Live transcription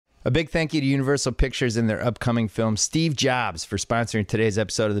A big thank you to Universal Pictures and their upcoming film, Steve Jobs, for sponsoring today's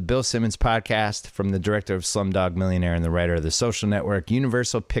episode of the Bill Simmons podcast. From the director of Slumdog Millionaire and the writer of The Social Network,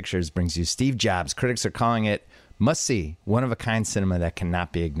 Universal Pictures brings you Steve Jobs. Critics are calling it must-see, one-of-a-kind cinema that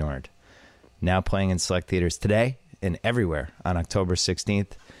cannot be ignored. Now playing in select theaters today and everywhere on October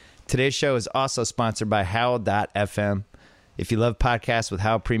 16th. Today's show is also sponsored by Howl.fm. If you love podcasts with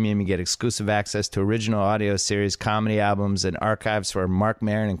Howl Premium, you get exclusive access to original audio series, comedy albums, and archives for Mark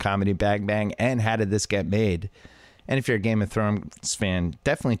Maron and Comedy Bang Bang and How Did This Get Made? And if you're a Game of Thrones fan,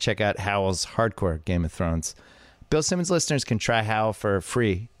 definitely check out Howl's Hardcore Game of Thrones. Bill Simmons listeners can try Howl for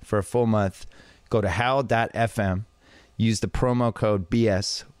free for a full month. Go to Howl.fm. Use the promo code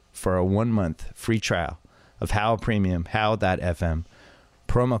BS for a 1-month free trial of Howl Premium, Howl.fm.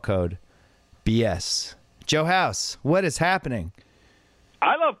 Promo code BS. Joe House, what is happening?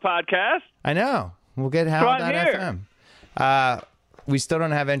 I love podcasts. I know. We'll get Howl.fm. We still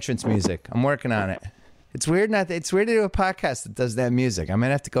don't have entrance music. I'm working on it. It's weird It's weird to do a podcast that does that music. I'm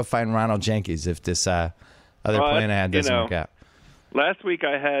gonna have to go find Ronald Jenkins if this other plan I had doesn't work out. Last week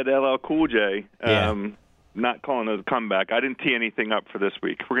I had LL Cool J. Not calling it a comeback. I didn't tee anything up for this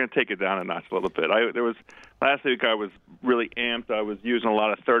week. We're going to take it down a notch a little bit. Last week I was really amped. I was using a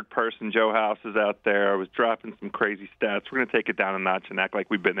lot of third-person Joe Houses out there. I was dropping some crazy stats. We're going to take it down a notch and act like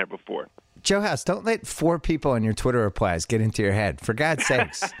we've been there before. Joe House, don't let 4 people on your Twitter replies get into your head. For God's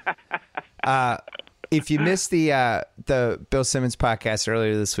sakes. If you missed the Bill Simmons podcast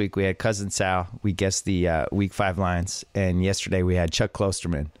earlier this week, we had Cousin Sal. We guessed the Week 5 lines. And yesterday we had Chuck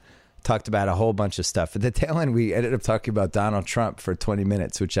Klosterman. Talked about a whole bunch of stuff. At the tail end, we ended up talking about Donald Trump for 20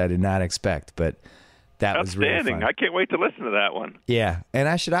 minutes, which I did not expect, but that was really fun. I can't wait to listen to that one. Yeah, and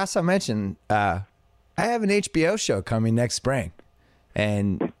I should also mention I have an HBO show coming next spring,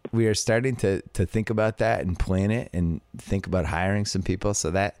 and we are starting to think about that and plan it and think about hiring some people, so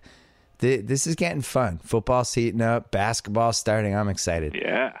that this is getting fun. Football's heating up, basketball's starting. I'm excited.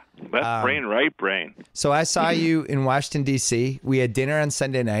 Yeah, left brain, right brain. So I saw you in Washington, D.C. We had dinner on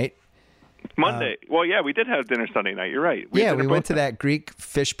Sunday night. Monday. We did have dinner Sunday night. You're right. We went to that Greek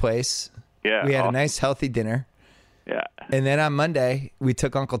fish place. Yeah. We had a nice, healthy dinner. Yeah. And then on Monday, we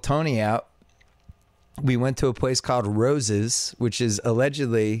took Uncle Tony out. We went to a place called Rose's, which is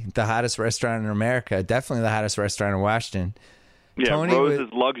allegedly the hottest restaurant in America, definitely the hottest restaurant in Washington. Yeah,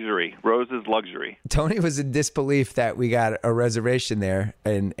 Rose's Luxury. Rose's Luxury. Tony was in disbelief that we got a reservation there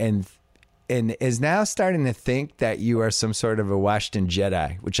and is now starting to think that you are some sort of a Washington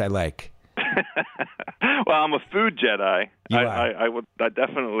Jedi, which I like. Well, I'm a food Jedi. I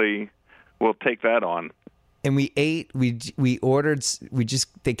definitely will take that on. And we ate. We ordered.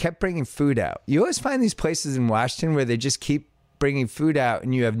 They kept bringing food out. You always find these places in Washington where they just keep bringing food out,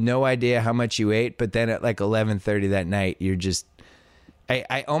 and you have no idea how much you ate. But then at like 11:30 that night, you're just.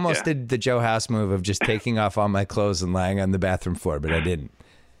 I almost did the Joe House move of just taking off all my clothes and lying on the bathroom floor, but I didn't.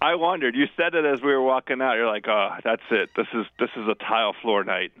 I wondered. You said it as we were walking out. You're like, "Oh, that's it. This is a tile floor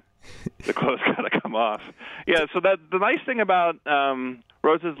night. The clothes got to come off." Yeah. So the nice thing about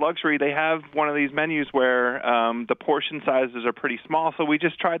Rose's Luxury, they have one of these menus where the portion sizes are pretty small. So we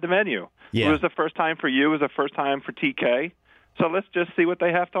just tried the menu. Yeah. It was the first time for you. It was the first time for TK. So let's just see what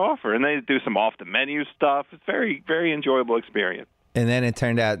they have to offer. And they do some off the menu stuff. It's very, very enjoyable experience. And then it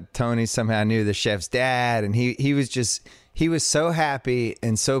turned out Tony somehow knew the chef's dad, and he was so happy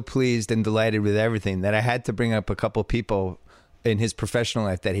and so pleased and delighted with everything that I had to bring up a couple people in his professional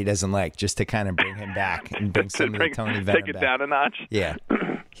life that he doesn't like, just to kind of bring him back and bring some of the Tony venom take it back. down a notch. Yeah.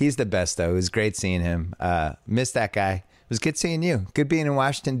 He's the best, though. It was great seeing him. Missed that guy. It was good seeing you. Good being in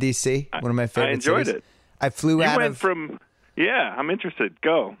Washington, D.C., one of my favorite cities. I enjoyed it. I flew out of... Yeah, I'm interested.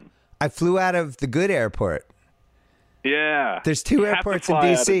 Go. I flew out of the good airport. Yeah. There's 2 airports in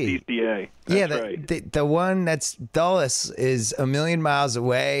D.C. DCA. The one that's Dulles is a million miles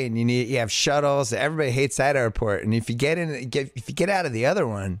away, and you have shuttles. Everybody hates that airport, and if you get out of the other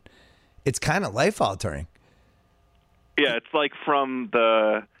one, it's kind of life altering. Yeah, it's like from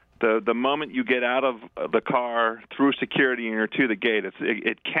the moment you get out of the car through security and you're to the gate.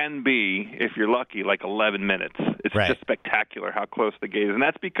 It can be, if you're lucky, like 11 minutes. It's right. Just spectacular how close the gate is, and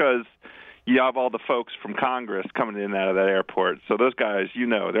that's because you have all the folks from Congress coming in and out of that airport. So those guys,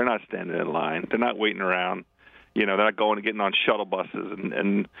 they're not standing in line. They're not waiting around. They're not going and getting on shuttle buses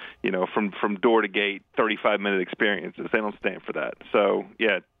and from door to gate, 35-minute experiences. They don't stand for that. So,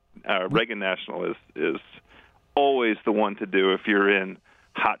 yeah, Reagan National is always the one to do if you're in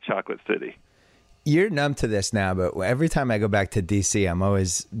hot chocolate city. You're numb to this now, but every time I go back to D.C., I'm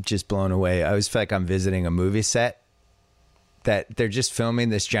always just blown away. I always feel like I'm visiting a movie set. that they're just filming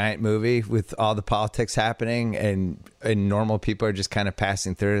this giant movie with all the politics happening, and normal people are just kind of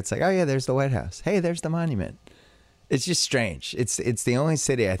passing through it. It's like, oh yeah, there's the White House. Hey, there's the monument. It's just strange. It's the only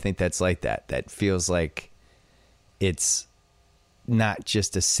city I think that's like that feels like it's not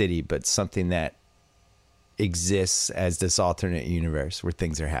just a city, but something that exists as this alternate universe where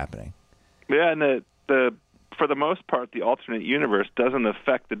things are happening. Yeah, and the for the most part, the alternate universe doesn't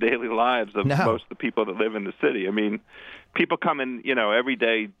affect the daily lives of most of the people that live in the city. I mean, people come in, every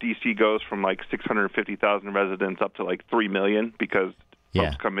day D.C. goes from like 650,000 residents up to like 3 million because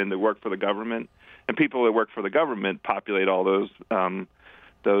folks come in to work for the government. And people that work for the government populate all those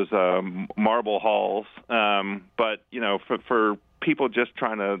marble halls. But, for people just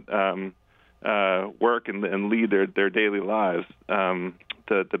trying to work and lead their daily lives,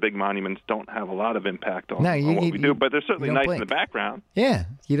 the big monuments don't have a lot of impact on what we do, but they're certainly nice in the background. Yeah,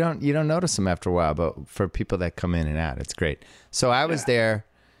 you don't notice them after a while, but for people that come in and out, it's great. So I was there.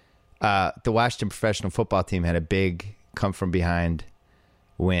 The Washington professional football team had a big come-from-behind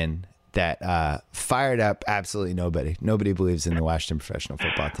win that fired up absolutely nobody. Nobody believes in the Washington professional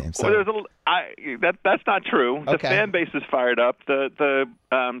football team. So that's not true. Okay. The fan base is fired up. The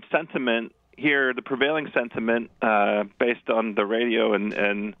sentiment here, the prevailing sentiment based on the radio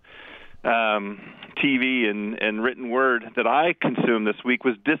and TV and written word that I consumed this week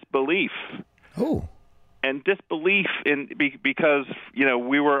was disbelief. Oh. And disbelief because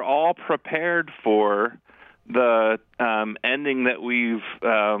we were all prepared for the ending that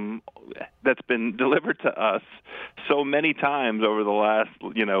that's been delivered to us so many times over the last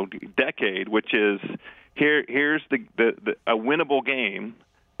decade, which is here's a winnable game.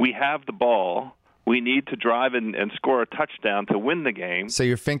 We have the ball. We need to drive and score a touchdown to win the game. So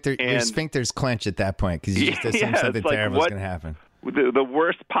your sphincters clench at that point because you just assume something terrible is going to happen. The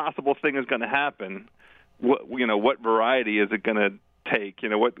worst possible thing is going to happen. What variety is it going to take?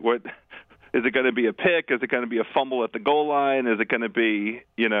 What is it going to be? A pick? Is it going to be a fumble at the goal line? Is it going to be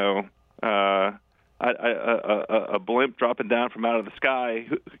a blimp dropping down from out of the sky?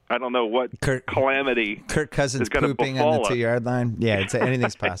 I don't know what calamity. Kirk Cousins pooping on the 2-yard line. Yeah,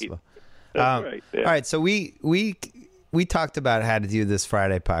 anything's possible. That's right. Yeah. All right, so we talked about how to do this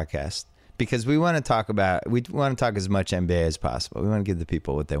Friday podcast because we want to talk as much NBA as possible. We want to give the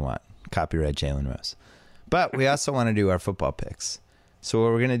people what they want. Copyright Jalen Rose. But we also want to do our football picks. So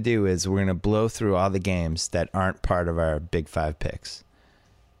what we're going to do is we're going to blow through all the games that aren't part of our Big Five picks.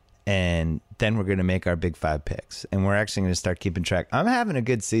 And then we're going to make our Big Five picks. And we're actually going to start keeping track. I'm having a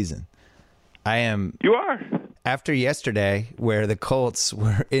good season. I am. You are. After yesterday, where the Colts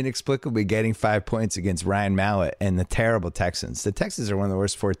were inexplicably getting 5 points against Ryan Mallett and the terrible Texans. The Texans are one of the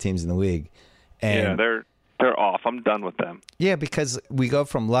worst 4 teams in the league. And they're off. I'm done with them. Yeah, because we go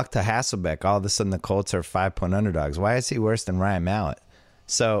from Luck to Hasselbeck. All of a sudden, the Colts are 5-point underdogs. Why is he worse than Ryan Mallett?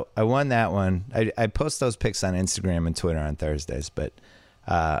 So I won that one. I post those picks on Instagram and Twitter on Thursdays, but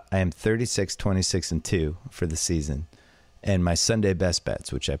I am 36, 26, and 2 for the season. And my Sunday best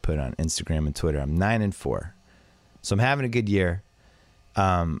bets, which I put on Instagram and Twitter, I'm 9-4. So I'm having a good year.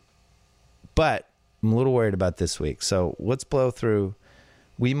 But I'm a little worried about this week. So let's blow through.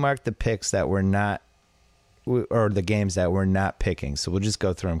 We marked the picks that were not, or the games that we're not picking. So we'll just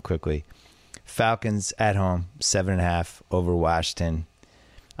go through them quickly. Falcons at home, 7.5 over Washington.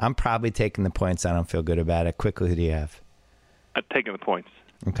 I'm probably taking the points. I don't feel good about it. Quickly, who do you have? I'm taking the points.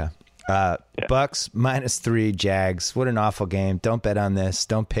 Okay. Bucks -3, Jags. What an awful game. Don't bet on this.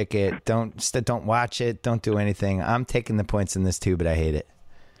 Don't pick it. Don't watch it. Don't do anything. I'm taking the points in this too, but I hate it.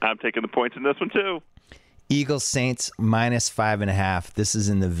 I'm taking the points in this one too. Eagles Saints -5.5. This is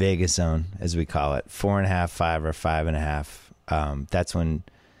in the Vegas zone, as we call it. 4.5, 5, or 5.5. That's when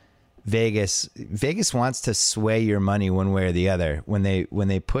Vegas wants to sway your money one way or the other. When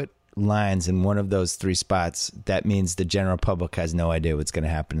they put lines in one of those 3 spots, that means the general public has no idea what's going to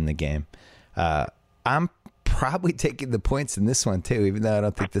happen in the game. I'm probably taking the points in this one too, even though I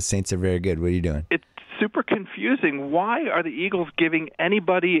don't think the Saints are very good. What are you doing? It's super confusing. Why are the Eagles giving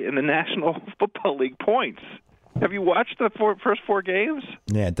anybody in the National Football League points? Have you watched the first 4 games?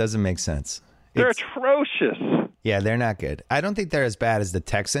 Yeah, it doesn't make sense. They're atrocious. Yeah, they're not good. I don't think they're as bad as the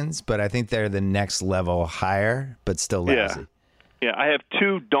Texans, but I think they're the next level higher, but still lousy. Yeah, I have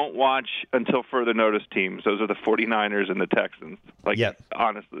 2 don't watch until further notice teams. Those are the 49ers and the Texans.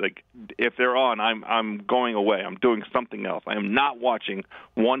 Honestly, if they're on, I'm going away. I'm doing something else. I am not watching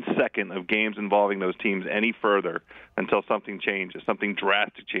 1 second of games involving those teams any further until something changes, something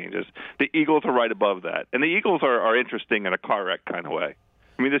drastic changes. The Eagles are right above that. And the Eagles are interesting in a car wreck kind of way.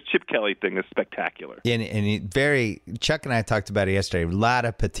 I I mean, this Chip Kelly thing is spectacular. Chuck and I talked about it yesterday. A lot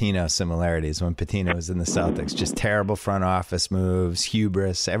of Patino similarities when Patino was in the Celtics. Just terrible front office moves,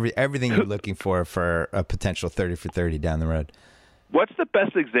 hubris, everything you're looking for a potential 30 for 30 down the road. What's the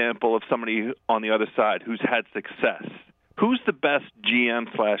best example of somebody on the other side who's had success? Who's the best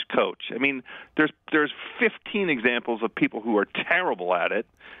GM/coach? I mean, there's 15 examples of people who are terrible at it,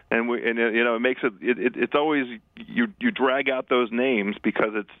 and it makes it's always you drag out those names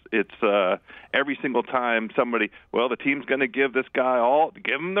because it's every single time somebody, well, the team's going to give this guy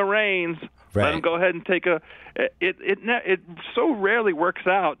give him the reins, right. Let him go ahead and take it so rarely works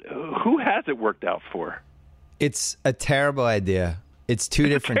out. Who has it worked out for? It's a terrible idea. It's two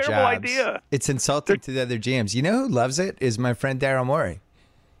different terrible jobs. Idea. It's insulting to the other GMs. You know who loves it is my friend Daryl Morey.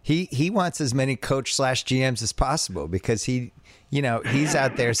 He wants as many coach/GMs as possible because he's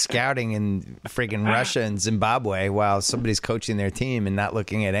out there scouting in friggin' Russia and Zimbabwe while somebody's coaching their team and not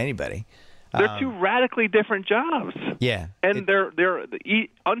looking at anybody. They're two radically different jobs. Yeah, and they're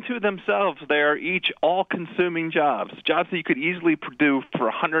unto themselves. They are each all-consuming jobs that you could easily do for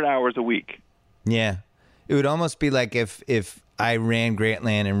 100 hours a week. Yeah, it would almost be like if I ran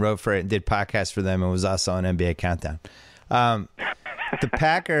Grantland and wrote for it and did podcasts for them and was also on NBA Countdown. The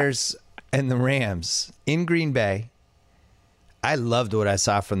Packers and the Rams in Green Bay. I loved what I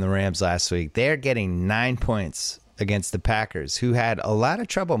saw from the Rams last week. They're getting 9 points against the Packers, who had a lot of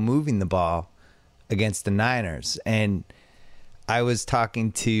trouble moving the ball against the Niners. And I was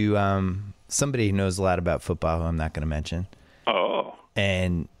talking to somebody who knows a lot about football, who I'm not going to mention. Oh.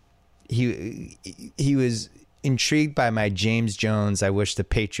 And he was intrigued by my James Jones, I wish the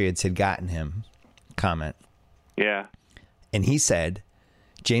Patriots had gotten him comment. Yeah. And he said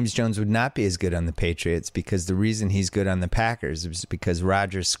James Jones would not be as good on the Patriots because the reason he's good on the Packers is because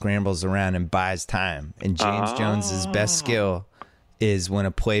Rodgers scrambles around and buys time. And James Jones's best skill is when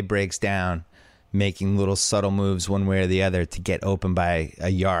a play breaks down, making little subtle moves one way or the other to get open by a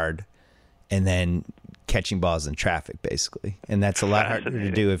yard and then catching balls in traffic, basically. And that's a lot harder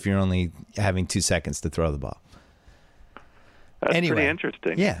to do if you're only having 2 seconds to throw the ball. That's anyway, pretty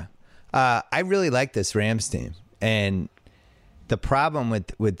interesting. Yeah. I really like this Rams team. And the problem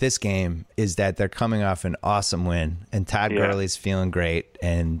with this game is that they're coming off an awesome win, and Todd Gurley's feeling great,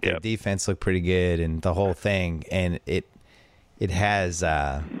 and the defense looked pretty good, and the whole thing. And it has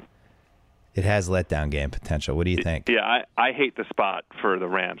letdown game potential. What do you think? Yeah, I hate the spot for the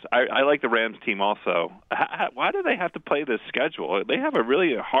Rams. I like the Rams team also. Why do they have to play this schedule? They have a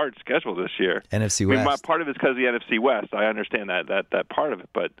really hard schedule this year. NFC West. I mean, part of it's because of the NFC West. I understand that part of it,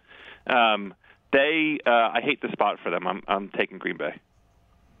 but I hate the spot for them. I'm taking Green Bay.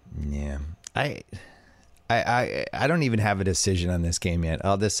 Yeah, I don't even have a decision on this game yet.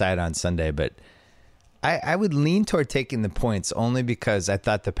 I'll decide on Sunday, but I would lean toward taking the points only because I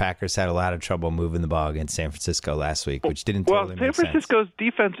thought the Packers had a lot of trouble moving the ball against San Francisco last week, which didn't totally make sense. San Francisco's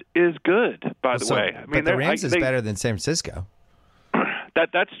defense is good, by the way. I mean, but the Rams is better than San Francisco.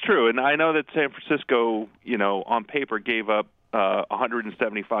 That's true, and I know that San Francisco, on paper gave up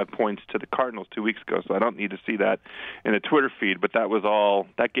 175 points to the Cardinals 2 weeks ago, so I don't need to see that in the Twitter feed, but that was all.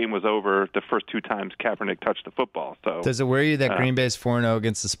 That game was over the first two times Kaepernick touched the football. So does it worry you that Green Bay's 4-0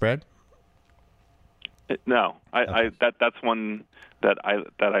 against the spread? No, that's one that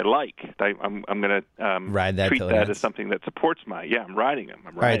I like. I'm going to ride that. Treat that as something that supports I'm riding him.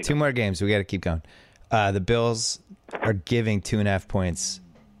 All right, two more games. We got to keep going. The Bills are giving 2.5 points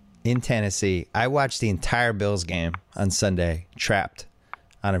in Tennessee. I watched the entire Bills game on Sunday, trapped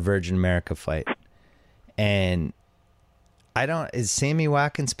on a Virgin America flight, and is Sammy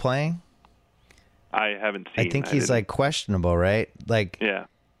Watkins playing? I haven't seen. I think he's questionable, right? Yeah.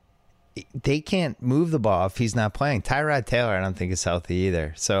 They can't move the ball if he's not playing. Tyrod Taylor, I don't think is healthy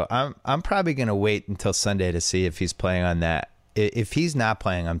either. So I'm probably going to wait until Sunday to see if he's playing on that. If he's not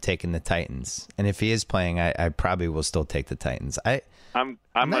playing, I'm taking the Titans, and if he is playing, I probably will still take the Titans. I'm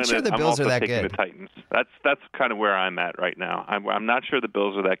not sure the Bills are that good. The Titans. That's kind of where I'm at right now. I'm not sure the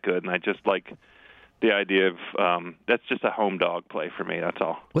Bills are that good, and I just like the idea of that's just a home dog play for me. That's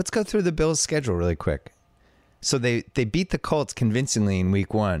all. Let's go through the Bills' schedule really quick. So they beat the Colts convincingly in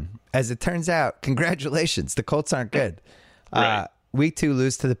week 1. As it turns out, congratulations, the Colts aren't good. Right. Week 2,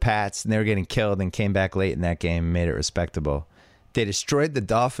 lose to the Pats, and they were getting killed and came back late in that game and made it respectable. They destroyed the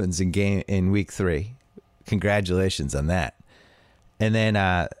Dolphins in week 3. Congratulations on that. And then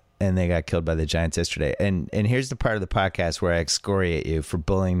and they got killed by the Giants yesterday. And here's the part of the podcast where I excoriate you for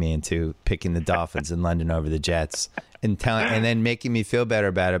bullying me into picking the Dolphins in London over the Jets and then making me feel better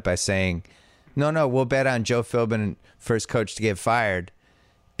about it by saying, no, we'll bet on Joe Philbin, first coach to get fired,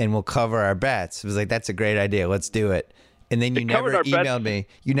 and we'll cover our bets. It was like, that's a great idea. Let's do it. And then you never emailed me.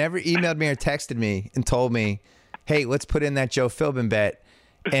 You never emailed me or texted me and told me, hey, let's put in that Joe Philbin bet.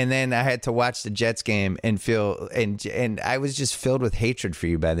 And then I had to watch the Jets game and I was just filled with hatred for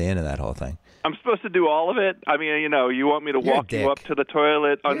you by the end of that whole thing. I'm supposed to do all of it? I mean, you want me to walk you up to the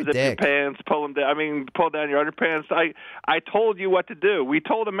toilet, unzip your pants, pull down your underpants. I told you what to do. We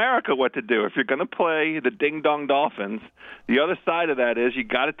told America what to do. If you're going to play the ding-dong Dolphins, the other side of that is you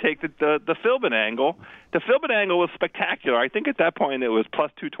got to take the Philbin angle. The Philbin angle was spectacular. I think at that point it was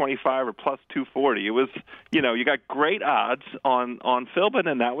plus 225 or plus 240. It was, you got great odds on Philbin,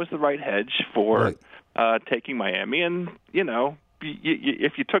 and that was the right hedge for taking Miami. And,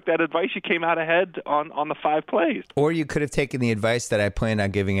 if you took that advice, you came out ahead on the 5 plays. Or you could have taken the advice that I planned on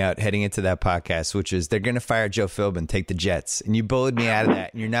giving out heading into that podcast, which is they're going to fire Joe Philbin, take the Jets. And you bullied me out of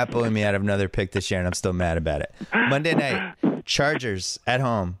that. And you're not bullying me out of another pick this year, and I'm still mad about it. Monday night, Chargers at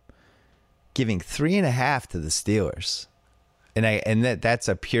home, giving 3.5 to the Steelers. And that's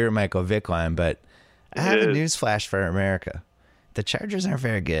a pure Michael Vick line, but I have a news flash for America. The Chargers aren't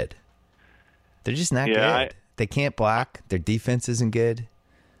very good. They're just not good. They can't block. Their defense isn't good.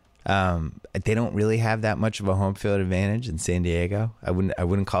 They don't really have that much of a home field advantage in San Diego. I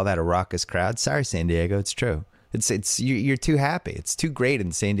wouldn't call that a raucous crowd. Sorry, San Diego. It's true. You're too happy. It's too great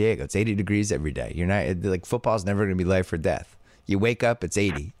in San Diego. It's 80 degrees every day. You're not like football's never going to be life or death. You wake up, it's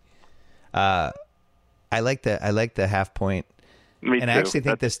 80. I like the half point. Me and too. I actually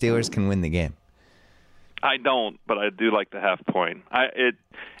think the Steelers can win the game. I don't, but I do like the half point.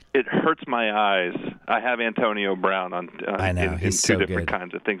 It hurts my eyes. I have Antonio Brown in two different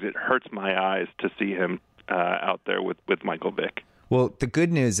kinds of things. It hurts my eyes to see him out there with Michael Vick. Well, the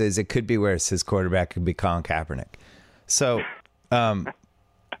good news is it could be worse. His quarterback could be Colin Kaepernick. So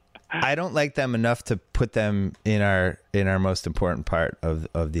I don't like them enough to put them in our most important part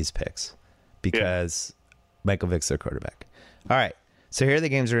of these picks because Michael Vick's their quarterback. All right. So here are the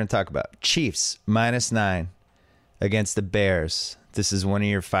games we're going to talk about. Chiefs -9 against the Bears. This is one of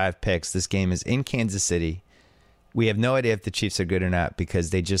your 5 picks. This game is in Kansas City. We have no idea if the Chiefs are good or not because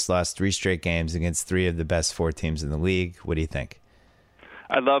they just lost 3 straight games against 3 of the best 4 teams in the league. What do you think?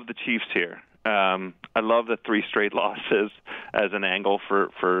 I love the Chiefs here. I love the 3 straight losses as an angle for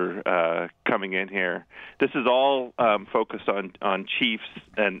coming in here. This is all focused on Chiefs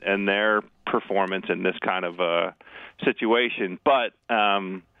and their performance in this kind of situation. But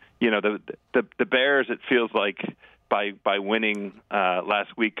the Bears, it feels like by winning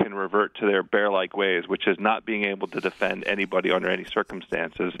last week can revert to their bear-like ways, which is not being able to defend anybody under any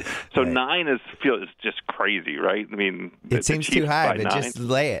circumstances. So 9 is just crazy, right? I mean, it seems too high, but just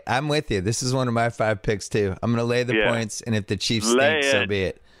lay it. I'm with you. This is one of my 5 picks too. I'm going to lay the points, and if the Chiefs stink, so be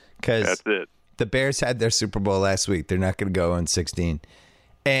it. Because the Bears had their Super Bowl last week. They're not going to go on 16,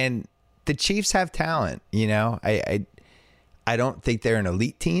 and the Chiefs have talent. I don't think they're an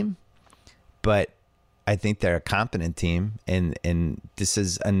elite team, but I think they're a competent team, and this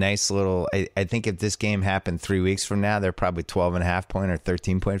is a nice little. I think if this game happened 3 weeks from now, they're probably 12.5 point or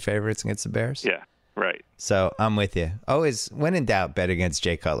 13-point favorites against the Bears. Yeah, right. So I'm with you. Always, when in doubt, bet against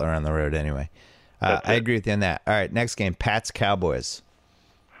Jay Cutler on the road. Anyway, I agree with you on that. All right, next game, Pats Cowboys.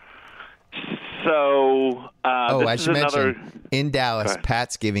 So I should mention in Dallas,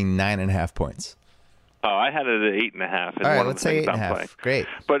 Pats giving 9.5 points. Oh, I had it at 8.5. All right, let's say 8.5. Great.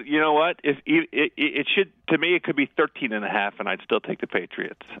 But you know what? If it should, to me, it could be 13.5, and I'd still take the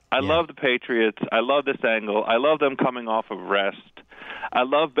Patriots. I love the Patriots. I love this angle. I love them coming off of rest. I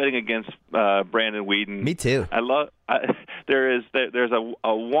love betting against Brandon Weeden. Me too. There's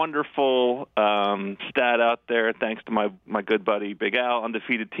a wonderful stat out there, thanks to my good buddy Big Al.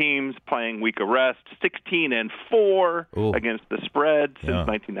 Undefeated teams playing week of rest, 16-4 against the spread since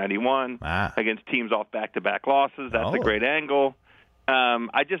 1991 against teams off back-to-back losses. That's a great angle.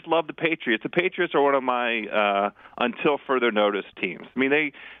 I just love the Patriots. The Patriots are one of my until further notice teams. I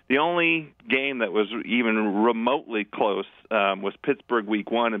mean, the only game that was even remotely close was Pittsburgh Week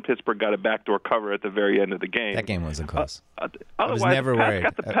 1, and Pittsburgh got a backdoor cover at the very end of the game. That game wasn't close. I was never worried.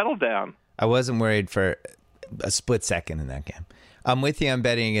 Got the pedal down. I wasn't worried for a split second in that game. I'm with you on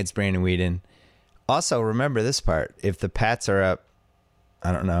betting against Brandon Weeden. Also, remember this part. If the Pats are up,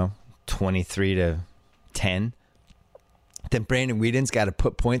 23-10, then Brandon Weeden's got to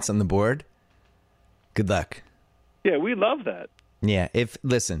put points on the board. Good luck. Yeah, we love that. Yeah, if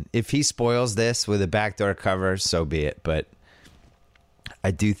he spoils this with a backdoor cover, so be it. But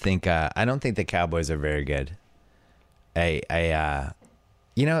I do think I don't think the Cowboys are very good. You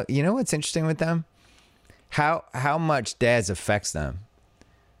know what's interesting with them? How much Dez affects them.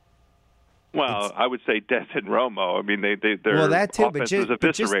 Well, I would say Dez and Romo. I mean, their well, that too, but offense was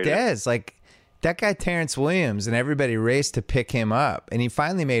eviscerated. just Dez, like That guy Terrence Williams, and everybody raced to pick him up, and he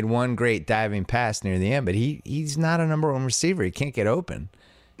finally made one great diving pass near the end, but he's not a number one receiver. He can't get open.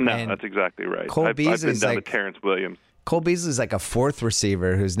 No, And that's exactly right. Cole Beasley's I've been down like to Terrence Williams. Cole Beasley's like a fourth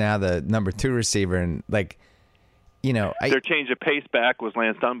receiver who's now the number 2 receiver, and like, you know, their change of pace back was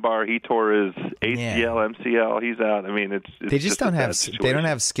Lance Dunbar. He tore his ACL, MCL. He's out. I mean, it's they just don't have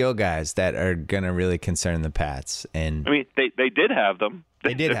situation. skill guys that are gonna really concern the Pats. And I mean, they did have them.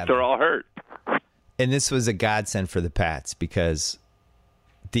 They're all hurt. And this was a godsend for the Pats because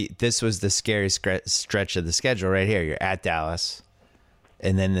this was the scary stretch of the schedule right here. You're at Dallas,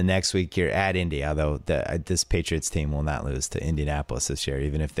 and then the next week you're at Indy, although this Patriots team will not lose to Indianapolis this year,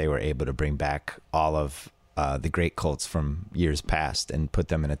 even if they were able to bring back all of the great Colts from years past and put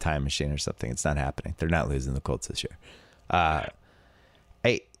them in a time machine or something. It's not happening. They're not losing the Colts this year.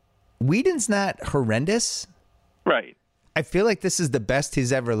 Whedon's not horrendous. Right. I feel like this is the best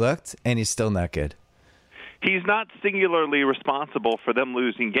he's ever looked, and he's still not good. He's not singularly responsible for them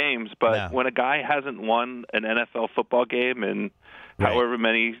losing games, but No. when a guy hasn't won an NFL football game in however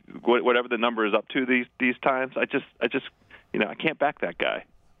many, whatever the number is up to these times, I just, I can't back that guy.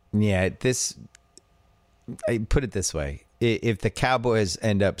 Yeah, I put it this way: if the Cowboys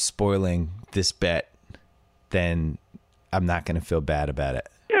end up spoiling this bet, then I'm not going to feel bad about it.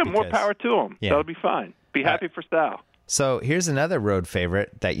 Yeah, more power to him. Yeah. That'll be fine. Be happy for Sal. So here's another road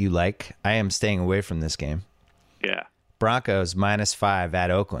favorite that you like. I am staying away from this game. Yeah. Broncos -5 at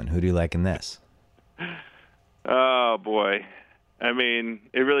Oakland. Who do you like in this? Oh, boy. I mean,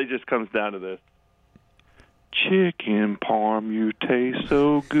 it really just comes down to this. Chicken parm, you taste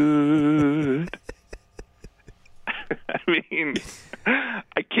so good. I mean,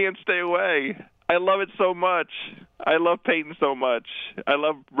 I can't stay away. I love it so much. I love Peyton so much. I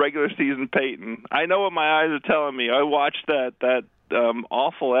love regular season Peyton. I know what my eyes are telling me. I watched that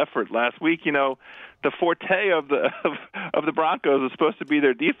awful effort last week. You know, the forte of the Broncos is supposed to be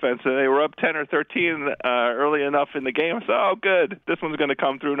their defense, and they were up 10 or 13 early enough in the game. So, oh, good, this one's going to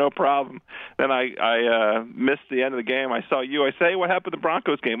come through, no problem. Then I missed the end of the game. I saw you. I say, what happened to the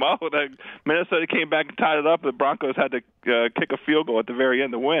Broncos game? Oh, the Minnesota came back and tied it up. The Broncos had to kick a field goal at the very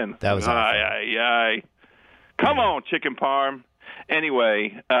end to win. That was Come on, chicken parm.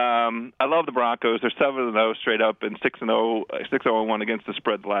 Anyway, I love the Broncos. They're 7-0 straight up and 6-0-1 against the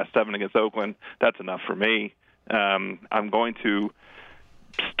spread the last 7 against Oakland. That's enough for me. I'm going to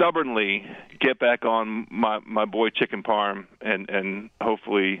stubbornly get back on my boy chicken parm and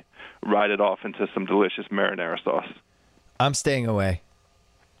hopefully ride it off into some delicious marinara sauce. I'm staying away.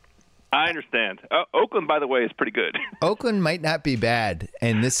 I understand. Oakland, by the way, is pretty good. Oakland might not be bad,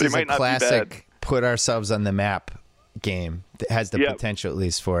 and this is a classic put ourselves on the map game that has the potential at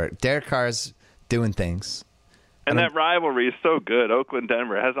least for it. Derek Carr's doing things. And that rivalry is so good.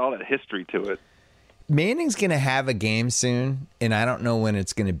 Oakland-Denver has all that history to it. Manning's going to have a game soon, and I don't know when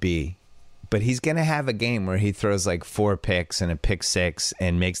it's going to be, but he's going to have a game where he throws like 4 picks and a pick 6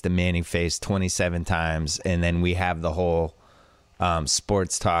 and makes the Manning face 27 times, and then we have the whole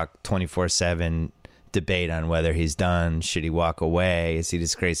sports talk 24/7 debate on whether he's done, should he walk away, is he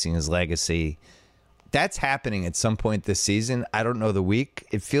disgracing his legacy. That's happening at some point this season. I don't know the week.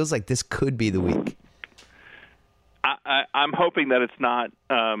 It feels like this could be the week. I'm hoping that it's not.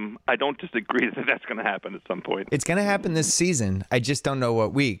 I don't disagree that that's going to happen at some point. It's going to happen this season. I just don't know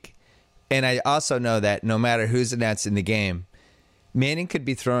what week. And I also know that no matter who's announced in the game, Manning could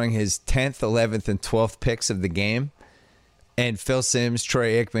be throwing his 10th, 11th, and 12th picks of the game. And Phil Simms,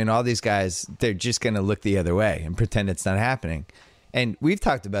 Troy Aikman, all these guys, they're just going to look the other way and pretend it's not happening. And we've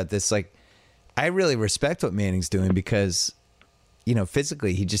talked about this. Like, I really respect what Manning's doing because, you know,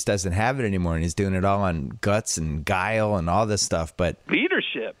 physically he just doesn't have it anymore. And he's doing it all on guts and guile and all this stuff. But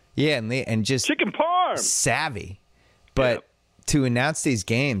leadership. Yeah, and just chicken parm. Savvy. But to announce these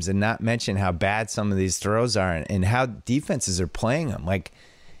games and not mention how bad some of these throws are and how defenses are playing him. Like,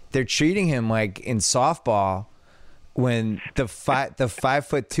 they're treating him like in softball when the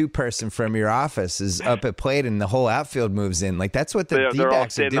 5'2" person from your office is up at plate and the whole outfield moves in. Like, that's what the D-backs they're all are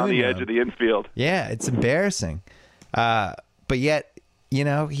sitting doing on the edge of the infield. Yeah, it's embarrassing. But yet, you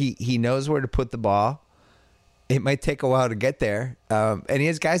know, he knows where to put the ball. It might take a while to get there. And he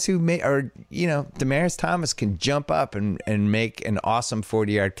has guys who Demaryius Thomas can jump up and make an awesome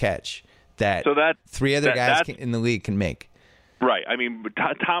 40-yard catch that 3 other guys in the league can make. Right. I mean,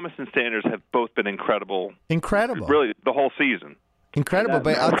 Thomas and Sanders have both been incredible. Incredible. Really, the whole season. Incredible.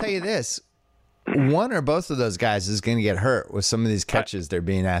 But I'll tell you this. One or both of those guys is going to get hurt with some of these catches they're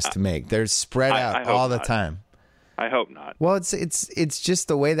being asked to make. They're spread out all the time. I hope not. Well, it's just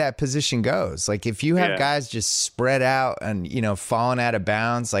the way that position goes. Like if you have guys just spread out and falling out of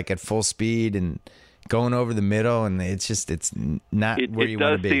bounds like at full speed and going over the middle, and it's not where you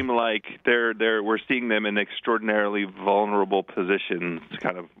want to be. It does seem like we're seeing them in extraordinarily vulnerable positions,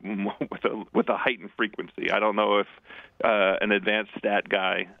 kind of with a heightened frequency. I don't know if an advanced stat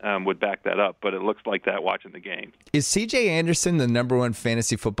guy would back that up, but it looks like that watching the game. Is C.J. Anderson the number one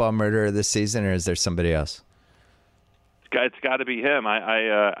fantasy football murderer this season, or is there somebody else? It's got to be him.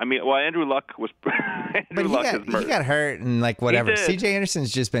 Andrew Luck was. He got hurt and whatever. C.J.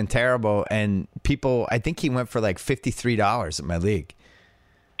 Anderson's just been terrible, and people. I think he went for $53 at my league.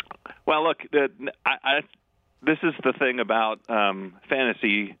 Well, look, this is the thing about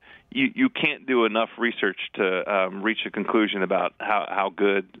fantasy. You can't do enough research to reach a conclusion about how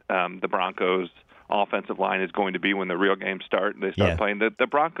good the Broncos' offensive line is going to be when the real games start and they start playing. The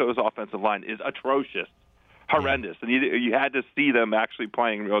Broncos' offensive line is atrocious. Horrendous, and you had to see them actually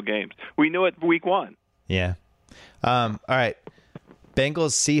playing real games. We knew it week one. Yeah. All right.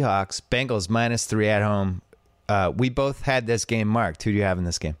 Bengals Seahawks. Bengals -3 at home. We both had this game marked. Who do you have in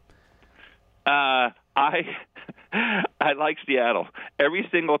this game? I like Seattle. Every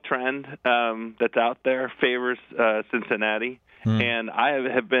single trend that's out there favors Cincinnati. And I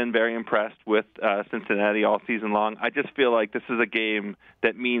have been very impressed with Cincinnati all season long. I just feel like this is a game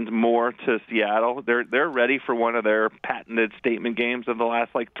that means more to Seattle. They're ready for one of their patented statement games of the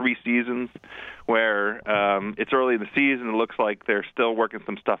last 3 seasons, where it's early in the season. It looks like they're still working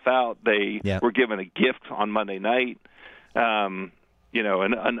some stuff out. They were given a gift on Monday night, an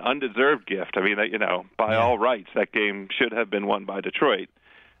undeserved gift. I mean, by all rights, that game should have been won by Detroit.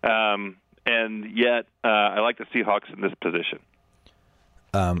 And yet, I like the Seahawks in this position.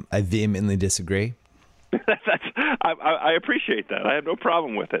 I vehemently disagree. I appreciate that. I have no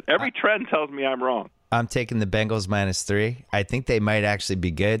problem with it. Every trend tells me I'm wrong. I'm taking the Bengals -3. I think they might actually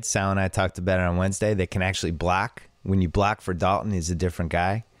be good. Sal and I talked about it on Wednesday. They can actually block. When you block for Dalton, he's a different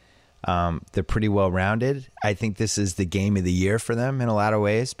guy. They're pretty well-rounded. I think this is the game of the year for them in a lot of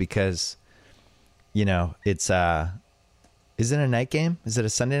ways because, it's is it a night game? Is it a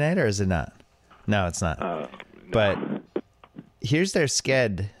Sunday night or is it not? No, it's not. No. But here's their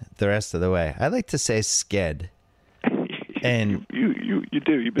sked the rest of the way. I like to say sked. And you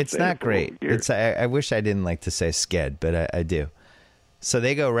do. You've been it's not great. I wish I didn't like to say sked, but I do. So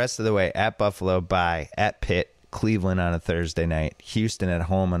they go rest of the way at Buffalo, bye, at Pitt, Cleveland on a Thursday night, Houston at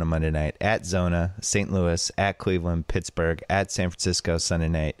home on a Monday night, at Zona, St. Louis, at Cleveland, Pittsburgh, at San Francisco Sunday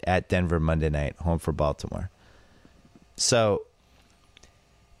night, at Denver Monday night, home for Baltimore. So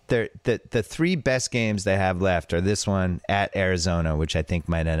the 3 best games they have left are this one at Arizona, which I think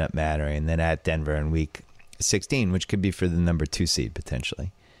might end up mattering, and then at Denver in week 16, which could be for the number 2 seed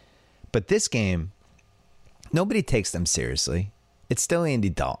potentially. But this game, nobody takes them seriously. It's still Andy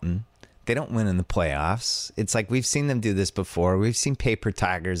Dalton. They don't win in the playoffs. It's like we've seen them do this before. We've seen paper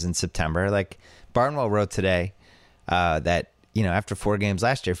tigers in September. Like Barnwell wrote today that, after 4 games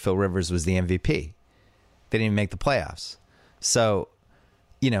last year, Phil Rivers was the MVP. They didn't even make the playoffs. So,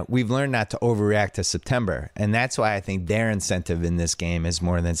 we've learned not to overreact to September. And that's why I think their incentive in this game is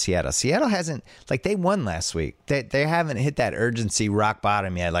more than Seattle. Seattle hasn't, they won last week. They haven't hit that urgency rock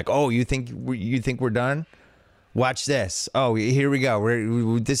bottom yet. You think we're done? Watch this. Oh, here we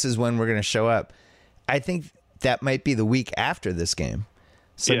go. This is when we're going to show up. I think that might be the week after this game.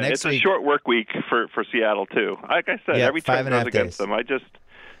 So next week, it's a short work week for Seattle too. Like I said, every trend goes against them.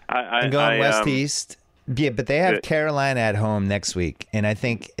 I'm going west-east. Yeah, but they have Carolina at home next week, and I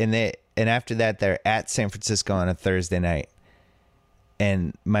think, and after that they're at San Francisco on a Thursday night.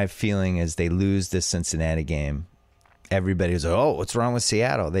 And my feeling is they lose this Cincinnati game. Everybody's like, "Oh, what's wrong with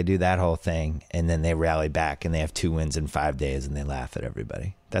Seattle?" They do that whole thing, and then they rally back, and they have 2 wins in 5 days, and they laugh at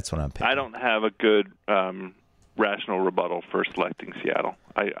everybody. That's what I'm picking. I don't have a good rational rebuttal for selecting Seattle.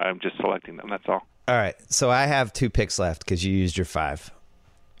 I'm just selecting them. That's all. All right, so I have 2 picks left because you used your 5.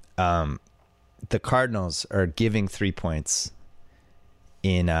 The Cardinals are giving 3 points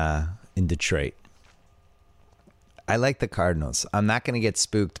in Detroit. I like the Cardinals. I'm not going to get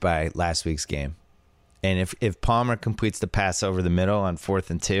spooked by last week's game. And if Palmer completes the pass over the middle on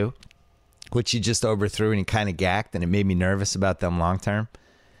 4th and 2, which he just overthrew and he kind of gacked, and it made me nervous about them long term,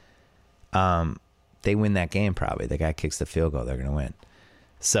 they win that game probably. The guy kicks the field goal, they're going to win.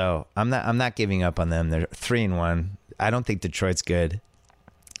 So I'm not giving up on them. They're 3-1. I don't think Detroit's good.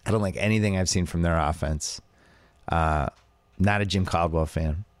 I don't like anything I've seen from their offense. Not a Jim Caldwell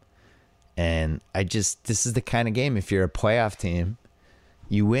fan. And this is the kind of game, if you're a playoff team,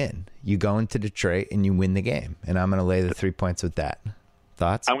 you win. You go into Detroit and you win the game. And I'm going to lay the 3 points with that.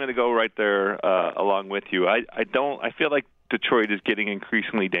 Thoughts? I'm going to go right there along with you. I feel like Detroit is getting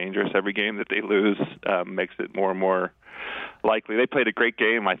increasingly dangerous. Every game that they lose makes it more and more likely. They played a great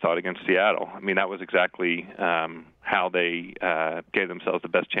game, I thought, against Seattle. I mean, that was exactly how they gave themselves the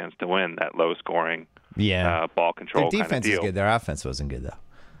best chance to win, that low-scoring ball control Their defense kind of deal. is good. Their offense wasn't good, though.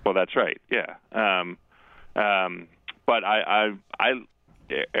 Well, that's right, yeah. But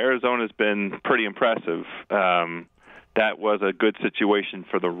Arizona's been pretty impressive. That was a good situation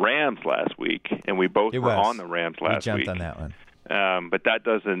for the Rams last week, and we both were on the Rams last week. We jumped on that one. But that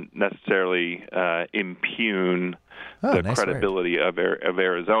doesn't necessarily impugn the credibility of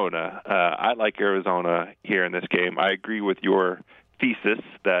Arizona. I like Arizona here in this game. I agree with your thesis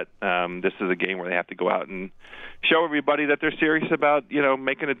that this is a game where they have to go out and show everybody that they're serious about,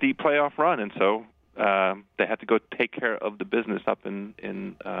 making a deep playoff run, and so they have to go take care of the business up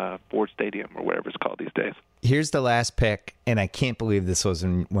in Ford Stadium or whatever it's called these days. Here's the last pick, and I can't believe this was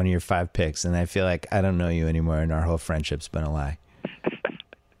in one of your 5 picks, and I feel like I don't know you anymore, and our whole friendship's been a lie.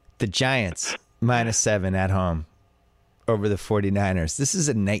 The Giants, -7 at home over the 49ers. This is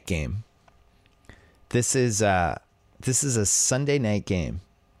a night game. This is a Sunday night game.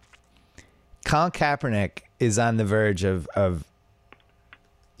 Colin Kaepernick is on the verge of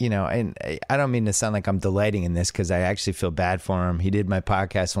and I don't mean to sound like I'm delighting in this because I actually feel bad for him. He did my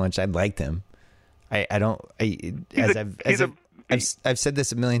podcast once. I liked him. I've said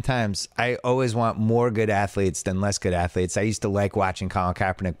this a million times. I always want more good athletes than less good athletes. I used to like watching Colin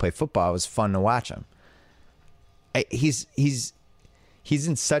Kaepernick play football. It was fun to watch him. He's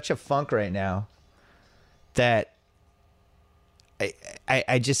in such a funk right now that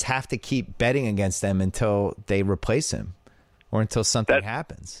I just have to keep betting against them until they replace him or until something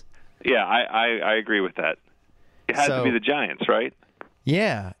happens. Yeah, I agree with that. It has to be the Giants, right?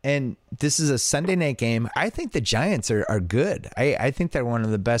 Yeah, and this is a Sunday night game. I think the Giants are good. I think they're one of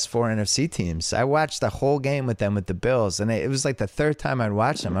the best 4 NFC teams. I watched the whole game with them with the Bills, and it was like the 3rd time I'd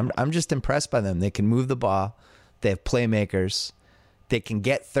watched them. I'm just impressed by them. They can move the ball. They have playmakers. They can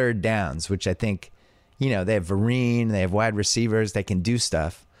get 3rd downs, which I think, they have Vereen. They have wide receivers. They can do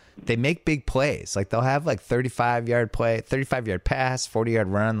stuff. They make big plays. Like they'll have like 35-yard play, 35-yard pass, 40-yard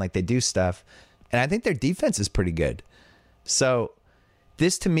run. Like they do stuff. And I think their defense is pretty good. So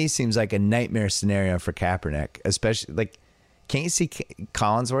this to me seems like a nightmare scenario for Kaepernick, especially like, can't you see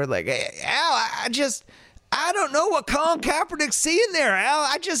Collinsworth? Like, hey, Al, I don't know what Colin Kaepernick's seeing there, Al.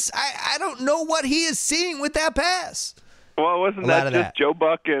 I don't know what he is seeing with that pass. Well, wasn't that just Joe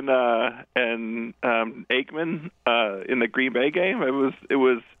Buck and Aikman in the Green Bay game? It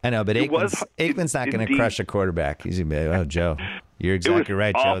was. I know, but Aikman's not going to crush a quarterback. He's going to be like, oh, Joe, you're exactly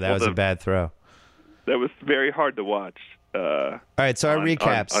right, Joe. That was a bad throw. That was very hard to watch. All right, so our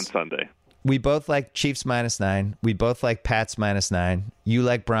recaps. On Sunday. We both like Chiefs -9. We both like Pats -9. You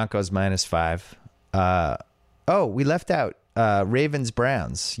like Broncos -5. We left out Ravens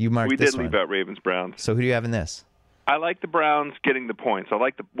Browns. You marked this one. We did leave out Ravens Browns. So who do you have in this? I like the Browns getting the points.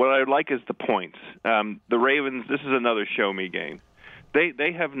 What I like is the points. The Ravens. This is another show me game.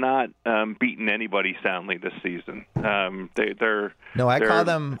 They have not beaten anybody soundly this season. I call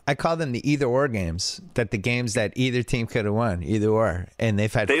them the either or games. That the games that either team could have won, either or, and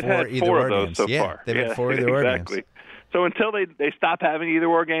they've had four either or games so far. They've had 4 either or games. So until they stop having either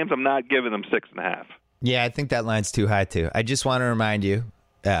or games, I'm not giving them 6.5. Yeah, I think that line's too high too. I just want to remind you,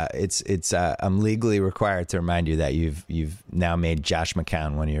 I'm legally required to remind you that you've now made Josh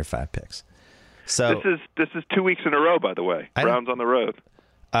McCown one of your 5 picks. So this is 2 weeks in a row, by the way. Browns on the road.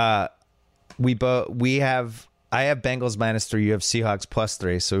 I have Bengals -3. You have Seahawks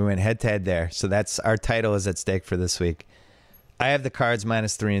 +3. So we went head to head there. So that's our title is at stake for this week. I have the Cards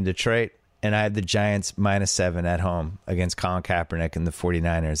 -3 in Detroit, and I have the Giants -7 at home against Colin Kaepernick and the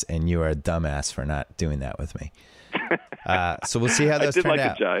 49ers. And you are a dumbass for not doing that with me. So we'll see how those turn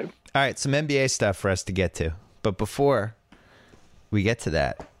out. The Giants. All right, some NBA stuff for us to get to. But before we get to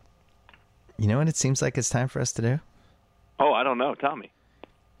that, you know what it seems like it's time for us to do? Oh, I don't know. Tell me.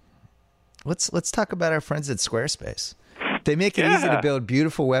 Let's talk about our friends at Squarespace. They make it easy to build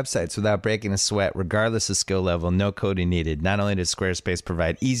beautiful websites without breaking a sweat, regardless of skill level, no coding needed. Not only does Squarespace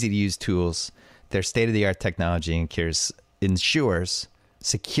provide easy-to-use tools, their state-of-the-art technology ensures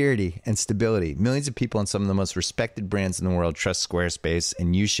security and stability. Millions of people and some of the most respected brands in the world trust Squarespace,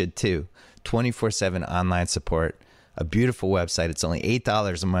 and you should too. 24/7 online support, a beautiful website. It's only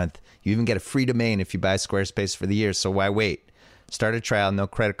 $8 a month. You even get a free domain if you buy Squarespace for the year, so why wait? Start a trial, no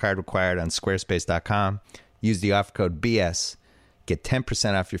credit card required on squarespace.com. Use the offer code BS. Get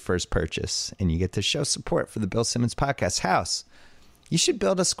 10% off your first purchase, and you get to show support for the Bill Simmons Podcast House. You should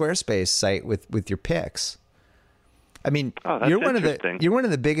build a Squarespace site with your picks. I mean, that's you're one interesting. of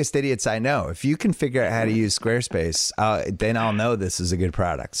the biggest idiots I know. If you can figure out how to use Squarespace, then I'll know this is a good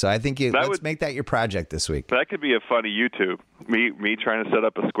product. So I think let's make that your project this week. That could be a funny YouTube. Me trying to set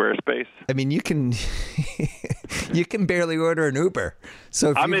up a Squarespace. I mean, you can you can barely order an Uber.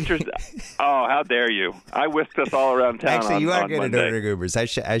 So if I'm interested. Oh, how dare you! I whisked us all around town. Actually, you are on good Monday. at ordering Ubers.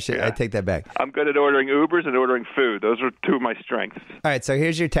 I take that back. I'm good at ordering Ubers and ordering food. Those are two of my strengths. All right, so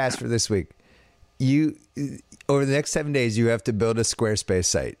here's your task for this week. You over the next 7 days, you have to build a Squarespace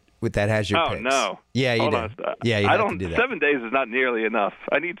site that has your picks. No. Yeah, you Hold do. on. Yeah, you have to do that. 7 days is not nearly enough.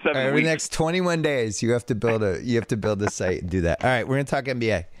 I need 7 weeks. Over the next 21 days, you have to build a site and do that. All right, we're gonna talk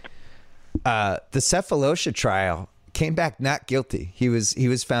NBA. The Cephalosha trial came back not guilty. He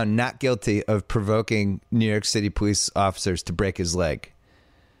was found not guilty of provoking New York City police officers to break his leg.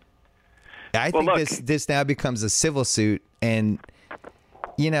 I think this now becomes a civil suit, and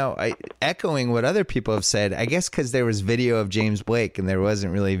echoing what other people have said, I guess because there was video of James Blake and there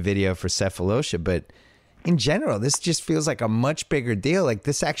wasn't really video for Cephalosha, but in general, this just feels like a much bigger deal. Like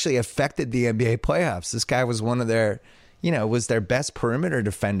this actually affected the NBA playoffs. This guy was one of their, was their best perimeter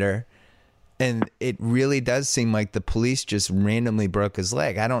defender. And it really does seem like the police just randomly broke his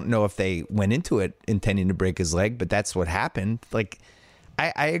leg. I don't know if they went into it intending to break his leg, but that's what happened. Like,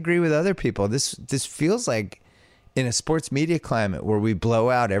 I agree with other people. This feels like in a sports media climate where we blow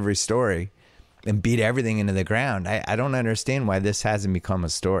out every story and beat everything into the ground. I don't understand why this hasn't become a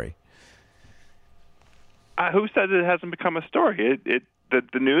story. Who said it hasn't become a story?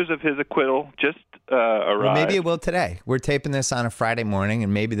 The news of his acquittal just arrived. Well, maybe it will today. We're taping this on a Friday morning,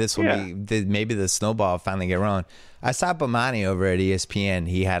 and maybe this will be maybe the snowball will finally get rolling. I saw Bomani over at ESPN.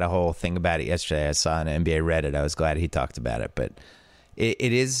 He had a whole thing about it yesterday. I saw on NBA Reddit. I was glad he talked about it, but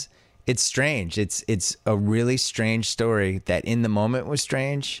it's strange. It's a really strange story that in the moment was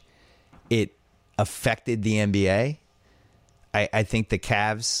strange. It affected the NBA. I think the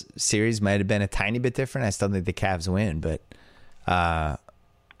Cavs series might have been a tiny bit different. I still think the Cavs win, but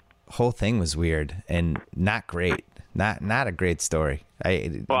whole thing was weird and not great. Not a great story. I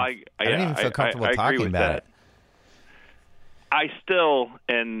don't even feel comfortable talking about it. I still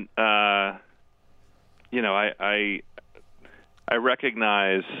I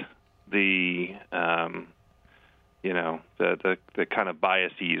recognize the the kind of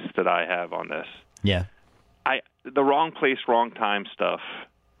biases that I have on this. Yeah. The wrong place, wrong time stuff.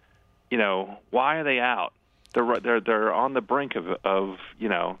 Why are they out? They're on the brink of I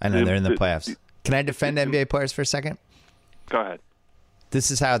know they're in the playoffs. Can I defend NBA players for a second? Go ahead. This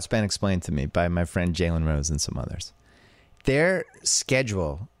is how it's been explained to me by my friend Jalen Rose and some others. Their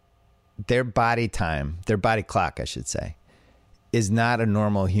schedule, their body time, their body clock, I should say, is not a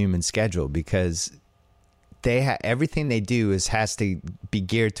normal human schedule because they everything they do has to be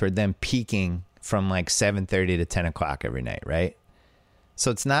geared toward them peaking from like 7:30 to 10 o'clock every night, right?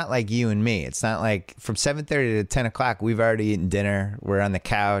 So it's not like you and me. It's not like from 7:30 to 10 o'clock, we've already eaten dinner. We're on the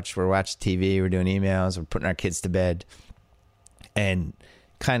couch. We're watching TV. We're doing emails. We're putting our kids to bed and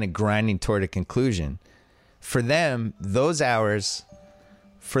kind of grinding toward a conclusion. For them, those hours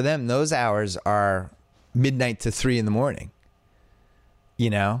are midnight to 3 in the morning,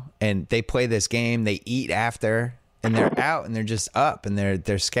 and they play this game. They eat after and they're out and they're just up and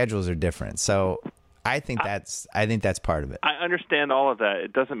their schedules are different. So I think that's part of it. I understand all of that.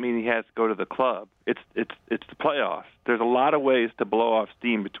 It doesn't mean he has to go to the club. It's the playoffs. There's a lot of ways to blow off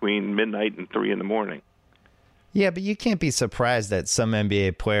steam between midnight and 3 in the morning. Yeah, but you can't be surprised that some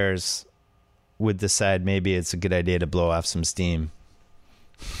NBA players would decide maybe it's a good idea to blow off some steam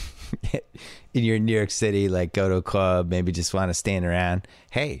in your New York City, like go to a club, maybe just want to stand around.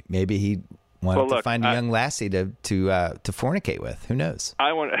 Hey, maybe he wanted to find a young lassie to fornicate with. Who knows?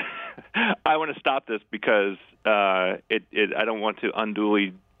 I want to stop this because I don't want to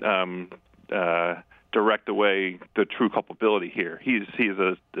unduly direct away the true culpability here. He's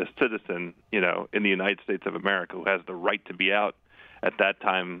a citizen, in the United States of America who has the right to be out at that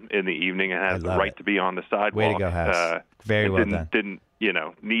time in the evening and has the right to be on the sidewalk. Way to go, House. Very well done. Didn't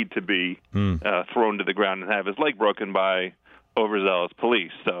need to be thrown to the ground and have his leg broken by overzealous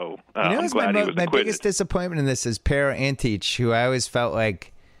police. So I'm glad he was acquitted. My biggest disappointment in this is Pero Antich, who I always felt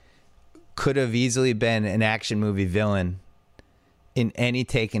like could have easily been an action movie villain in any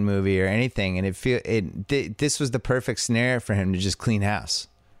Taken movie or anything, and this was the perfect scenario for him to just clean house.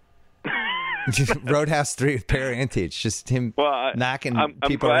 Roadhouse 3 with Pero Antich, just him knocking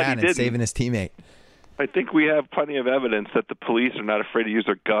people around and saving his teammate. I think we have plenty of evidence that the police are not afraid to use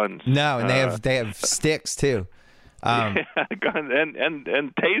their guns. No, and they have sticks too. Guns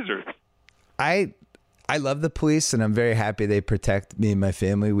and tasers. I love the police, and I'm very happy they protect me and my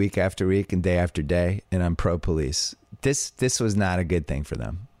family week after week and day after day, and I'm pro-police. this was not a good thing for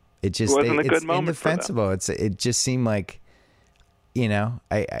them. It just wasn't a good it's moment indefensible. It just seemed like,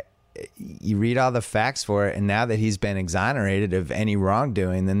 you read all the facts for it, and now that he's been exonerated of any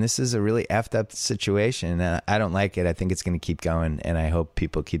wrongdoing, then this is a really effed up situation. And I don't like it. I think it's going to keep going, and I hope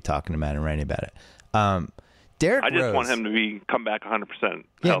people keep talking about it and writing about it. Derrick Rose. I just want him to come back 100% healthy.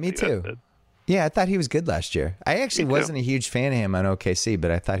 Yeah, me too. Yeah, I thought he was good last year. I actually wasn't a huge fan of him on OKC, but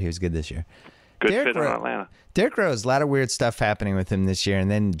I thought he was good this year. Good fit in Atlanta. Derrick Rose, a lot of weird stuff happening with him this year,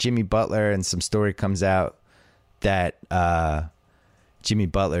 and then Jimmy Butler, and some story comes out that Jimmy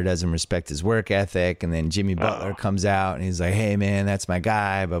Butler doesn't respect his work ethic, and then Jimmy Butler comes out and he's like, "Hey man, that's my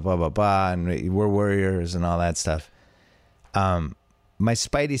guy," blah blah blah blah, and we're Warriors and all that stuff. My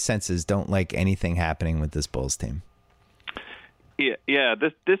spidey senses don't like anything happening with this Bulls team. Yeah.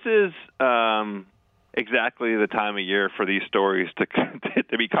 This is exactly the time of year for these stories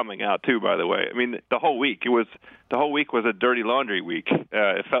to be coming out too. By the way, I mean the whole week was a dirty laundry week.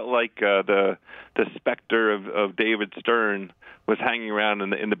 It felt like the specter of David Stern was hanging around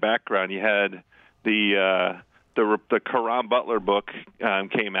in the background. You had the Caron Butler book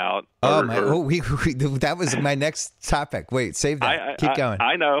came out. That was my next topic. Wait, save that. Keep going.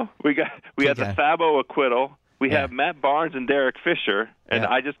 I know we had the Thabo acquittal. We have Matt Barnes and Derek Fisher, and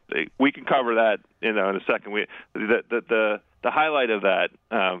we can cover that in a second. The highlight of that,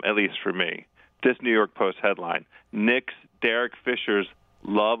 at least for me, this New York Post headline: Knicks Derek Fisher's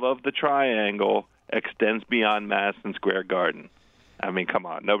love of the triangle extends beyond Madison Square Garden. I mean, come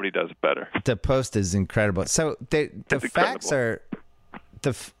on, nobody does it better. The Post is incredible. So the facts are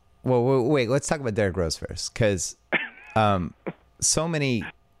wait. Let's talk about Derrick Rose first, because so many.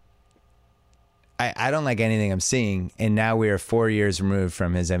 I don't like anything I'm seeing, and now we are 4 years removed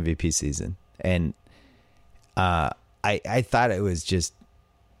from his MVP season, and I thought it was just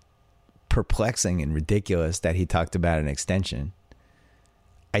perplexing and ridiculous that he talked about an extension.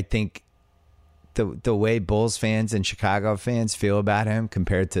 I think the way Bulls fans and Chicago fans feel about him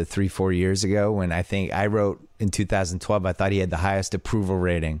compared to 3-4 years ago, when I think I wrote in 2012, I thought he had the highest approval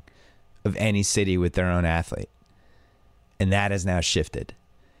rating of any city with their own athlete, and that has now shifted.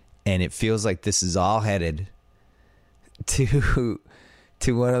 And it feels like this is all headed to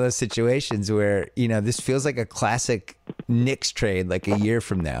one of those situations where, this feels like a classic Knicks trade like a year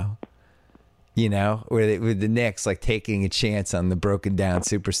from now, with the Knicks like taking a chance on the broken down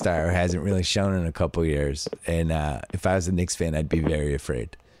superstar who hasn't really shown in a couple years. And if I was a Knicks fan, I'd be very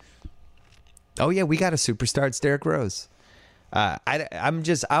afraid. Oh, yeah, we got a superstar. It's Derrick Rose.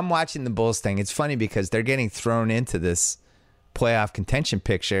 I'm watching the Bulls thing. It's funny because they're getting thrown into this playoff contention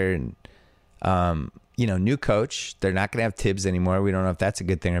picture, and new coach. They're not going to have Tibbs anymore. We don't know if that's a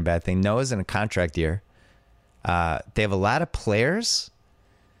good thing or a bad thing. Noah's in a contract year. They have a lot of players.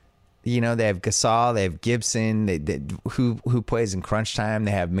 They have Gasol, they have Gibson, who plays in crunch time.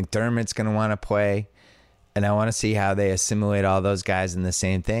 They have McDermott's going to want to play, and I want to see how they assimilate all those guys in the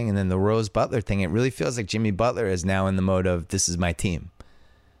same thing. And then the Rose Butler thing, it really feels like Jimmy Butler is now in the mode of, this is my team.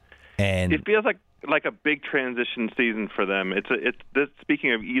 And it feels like a big transition season for them. It's this,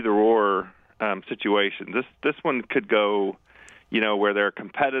 speaking of either or situation. This one could go, where they're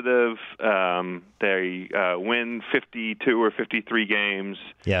competitive. They win 52 or 53 games,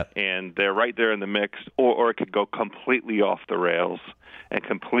 and they're right there in the mix. Or it could go completely off the rails and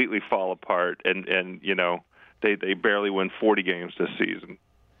completely fall apart. And they barely win 40 games this season.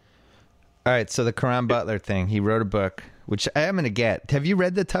 All right, so the Caron Butler thing. He wrote a book, which I am going to get. Have you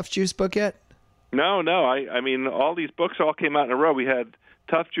read the Tough Juice book yet? No. I mean, all these books all came out in a row. We had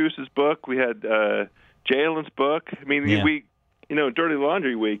Tough Juice's book. We had Jalen's book. I mean, we Dirty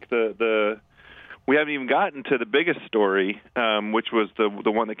Laundry Week. We haven't even gotten to the biggest story, which was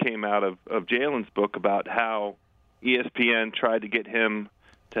the one that came out of Jalen's book about how ESPN tried to get him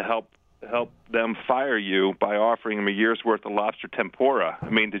to help them fire you by offering him a year's worth of lobster tempura. I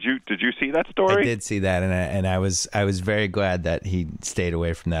mean, did you see that story? I did see that, and I was very glad that he stayed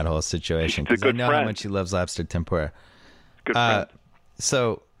away from that whole situation, because I know how much he loves lobster tempura. Good friend.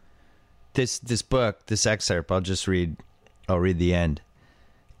 So this book, this excerpt, I'll read the end.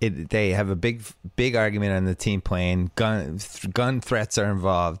 They have a big argument on the team plane. Gun threats are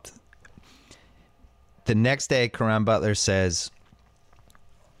involved. The next day, Caron Butler says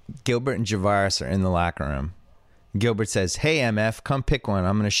Gilbert and Javaris are in the locker room. Gilbert says, "Hey, MF, come pick one.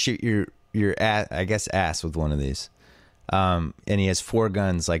 I'm going to shoot your ass with one of these." And he has 4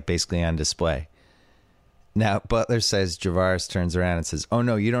 guns, like, basically on display. Now, Butler says, Javaris turns around and says, "Oh,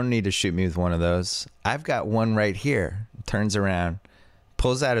 no, you don't need to shoot me with one of those. I've got one right here." Turns around,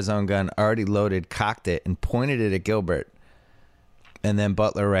 pulls out his own gun, already loaded, cocked it, and pointed it at Gilbert. And then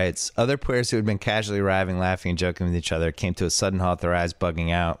Butler writes, other players who had been casually arriving, laughing and joking with each other came to a sudden halt, their eyes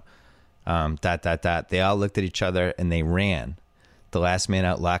bugging out. ... They all looked at each other and they ran. The last man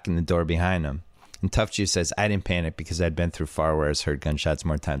out locking the door behind them. And Tough Juice says, I didn't panic because I'd been through far worse, heard gunshots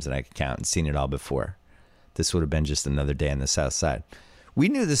more times than I could count, and seen it all before. This would have been just another day on the South Side. We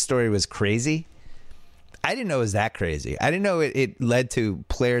knew the story was crazy. I didn't know it was that crazy. I didn't know it led to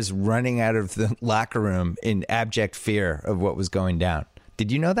players running out of the locker room in abject fear of what was going down.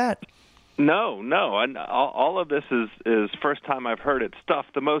 Did you know that? No. And all of this is first time I've heard it. Stuff.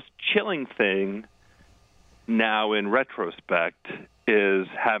 The most chilling thing now in retrospect is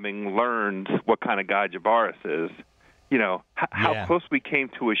having learned what kind of guy Javaris is. You know, how close we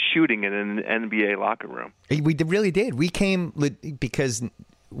came to a shooting in an NBA locker room. We really did. We came because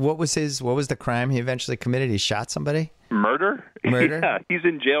what was the crime he eventually committed? He shot somebody? Murder? Yeah, he's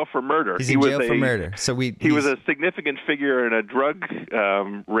in jail for murder. He's in jail for murder. So he was a significant figure in a drug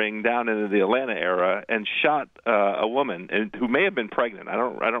ring down in the Atlanta era and shot a woman who may have been pregnant. I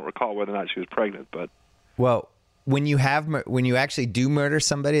don't recall whether or not she was pregnant, but well, when you actually do murder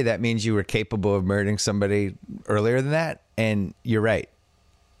somebody, that means you were capable of murdering somebody earlier than that. And you're right.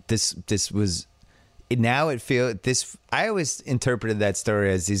 This was. Now it feels this. I always interpreted that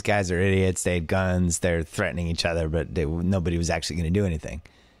story as these guys are idiots. They had guns. They're threatening each other, but nobody was actually going to do anything.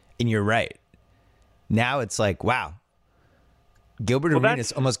 And you're right. Now it's like, wow. Gilbert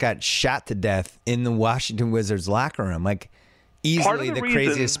Arenas almost got shot to death in the Washington Wizards locker room. Like easily the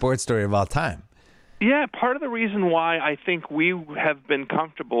craziest sports story of all time. Yeah, part of the reason why I think we have been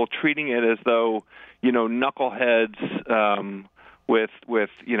comfortable treating it as though, knuckleheads with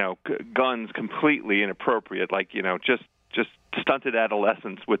guns completely inappropriate, like just stunted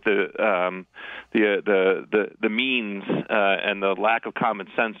adolescence with the means and the lack of common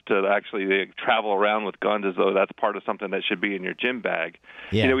sense to actually travel around with guns as though that's part of something that should be in your gym bag.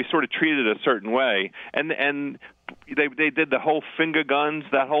 Yeah. We sort of treated it a certain way, and they did the whole finger guns,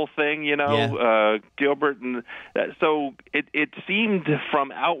 that whole thing, Gilbert, and so it seemed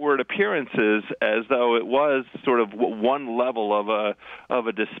from outward appearances as though it was sort of one level of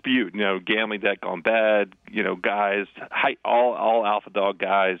a dispute. Gambling debt gone bad, guys, all alpha dog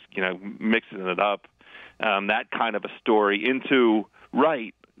guys, mixing it up, that kind of a story into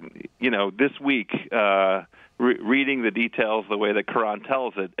this week. Reading the details the way the Quran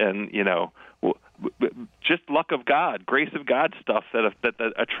tells it, and just luck of God, grace of God stuff that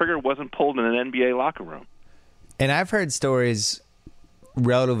a trigger wasn't pulled in an NBA locker room. And I've heard stories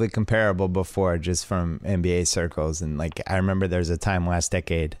relatively comparable before, just from NBA circles. And I remember there was a time last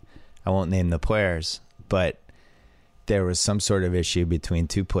decade, I won't name the players, but there was some sort of issue between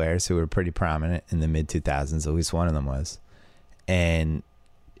two players who were pretty prominent in the mid 2000s. At least one of them was, and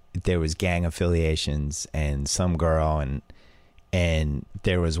there was gang affiliations and some girl, and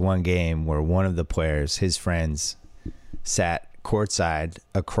there was one game where one of the players, his friends, sat courtside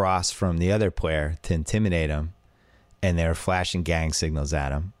across from the other player to intimidate him, and they were flashing gang signals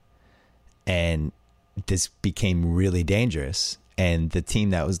at him, and this became really dangerous. And the team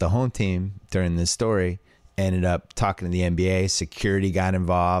that was the home team during this story ended up talking to the NBA. Security got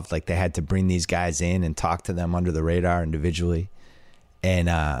involved. They had to bring these guys in and talk to them under the radar individually.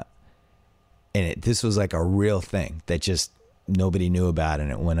 And this was a real thing that just nobody knew about, and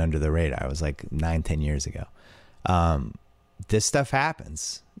it went under the radar. It was 9-10 years ago. This stuff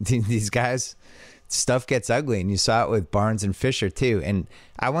happens. These guys, stuff gets ugly, and you saw it with Barnes and Fisher too. And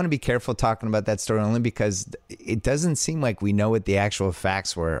I want to be careful talking about that story only because it doesn't seem like we know what the actual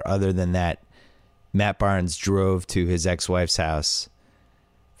facts were, other than that Matt Barnes drove to his ex-wife's house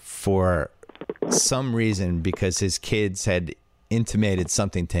for some reason because his kids had intimated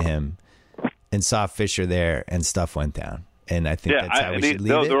something to him and saw Fisher there, and stuff went down. And I think that's how we should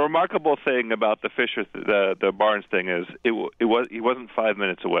leave it. The remarkable thing about the Fisher, the Barnes thing is he wasn't 5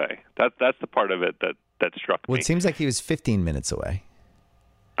 minutes away. That's the part of it that struck me. Well, it seems like he was 15 minutes away.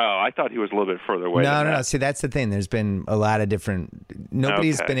 Oh, I thought he was a little bit further away. No. See, that's the thing. There's been a lot of different.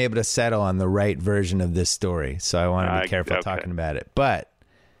 Nobody's been able to settle on the right version of this story, so I want to be careful talking about it. But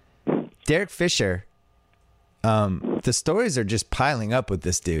Derek Fisher, the stories are just piling up with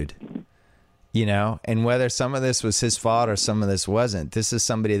this dude. And whether some of this was his fault or some of this wasn't, this is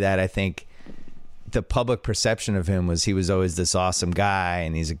somebody that I think the public perception of him was he was always this awesome guy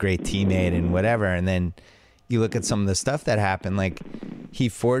and he's a great teammate and whatever. And then you look at some of the stuff that happened, he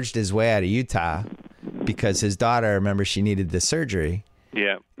forged his way out of Utah because his daughter, remember, she needed the surgery.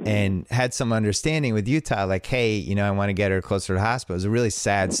 Yeah. And had some understanding with Utah, hey, I want to get her closer to the hospital. It was a really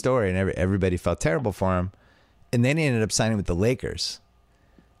sad story, and everybody felt terrible for him. And then he ended up signing with the Lakers,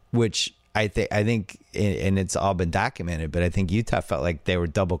 which I think, and it's all been documented, but I think Utah felt like they were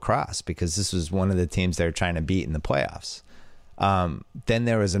double crossed because this was one of the teams they were trying to beat in the playoffs. Then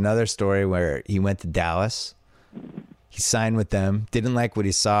there was another story where he went to Dallas. He signed with them, didn't like what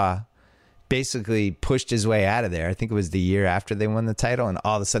he saw, basically pushed his way out of there. I think it was the year after they won the title, and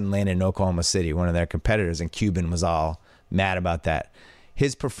all of a sudden landed in Oklahoma City, one of their competitors, and Cuban was all mad about that.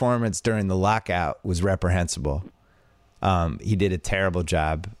 His performance during the lockout was reprehensible. He did a terrible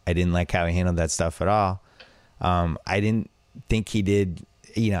job. I didn't like how he handled that stuff at all. I didn't think he did,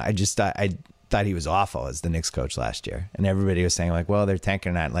 I just thought he was awful as the Knicks coach last year. And everybody was saying like, well, they're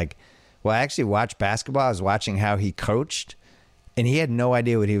tanking or not. Like, well, I actually watched basketball. I was watching how he coached, and he had no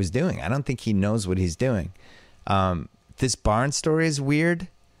idea what he was doing. I don't think he knows what he's doing. This Barnes story is weird,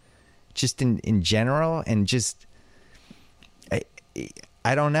 just in general, and just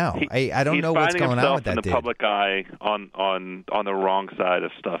I don't know. I don't know what's going on with that dude. He's finding himself in the public eye on the wrong side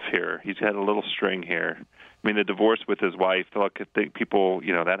of stuff here. He's had a little string here. I mean, the divorce with his wife. Look, I think people,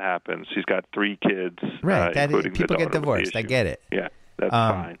 that happens. He's got 3 kids. Right. People get divorced. I get it. Yeah, that's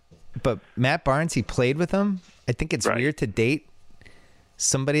fine. But Matt Barnes, he played with him. I think it's weird to date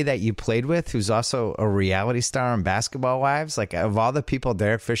somebody that you played with who's also a reality star on Basketball Wives. Like, of all the people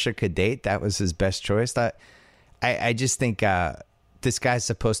Derek Fisher could date, that was his best choice. I just think this guy's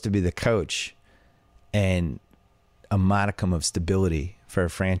supposed to be the coach and a modicum of stability for a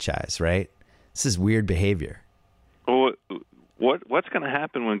franchise, right? This is weird behavior. Well, what's going to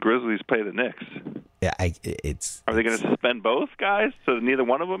happen when Grizzlies play the Knicks? Yeah, Are they going to suspend both guys so neither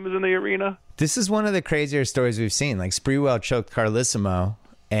one of them is in the arena? This is one of the crazier stories we've seen. Like, Sprewell choked Carlissimo,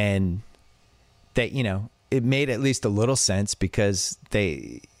 and that, it made at least a little sense because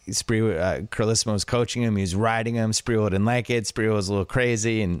Carlissimo was coaching him. He was riding him. Sprewell didn't like it. Sprewell was a little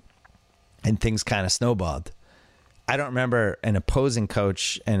crazy, and things kind of snowballed. I don't remember an opposing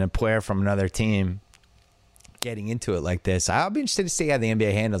coach and a player from another team getting into it like this. I'll be interested to see how the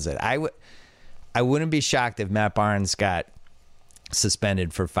NBA handles it. I wouldn't be shocked if Matt Barnes got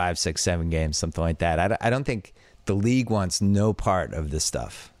suspended for 5, 6, 7 games, something like that. I don't think the league wants no part of this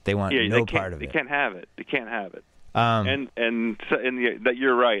stuff. They want no part of it. They can't have it. They can't have it. And that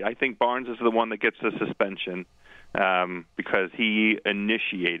you're right. I think Barnes is the one that gets the suspension because he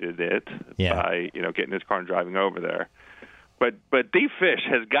initiated it by getting his car and driving over there. But D. Fish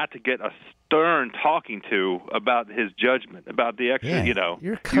has got to get a stern talking to about his judgment, about the extra,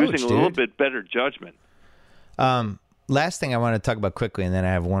 you're a coach, using a little bit better judgment. Last thing I want to talk about quickly, and then I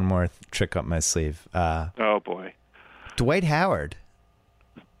have one more trick up my sleeve. Oh boy, Dwight Howard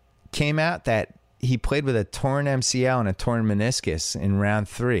came out that he played with a torn MCL and a torn meniscus in round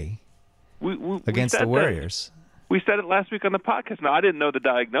 3 against the Warriors. We said it last week on the podcast. Now, I didn't know the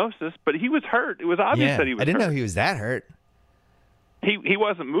diagnosis, but he was hurt. It was obvious that he was hurt. I didn't know he was that hurt. He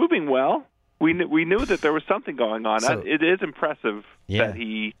wasn't moving well. We knew that there was something going on. So, it is impressive that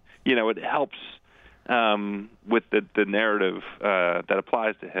he, it helps with the narrative that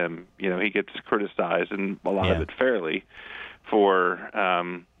applies to him. He gets criticized, and a lot of it fairly, for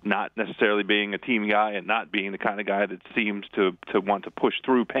not necessarily being a team guy and not being the kind of guy that seems to want to push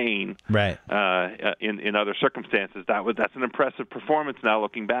through pain. Right. In other circumstances, that's an impressive performance now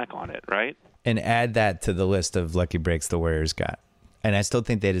looking back on it, right? And add that to the list of lucky breaks the Warriors got. And I still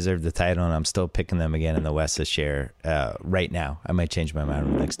think they deserve the title, and I'm still picking them again in the West this year. Right now, I might change my mind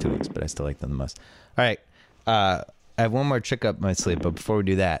in the next 2 weeks, but I still like them the most. All right, I have one more trick up my sleeve, but before we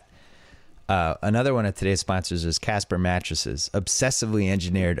do that, another one of today's sponsors is Casper Mattresses, obsessively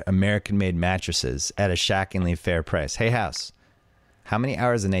engineered American-made mattresses at a shockingly fair price. Hey, House, how many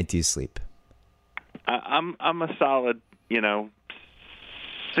hours a night do you sleep? I'm a solid, 6.5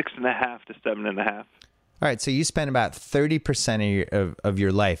 to 7.5. All right, so you spend about 30% of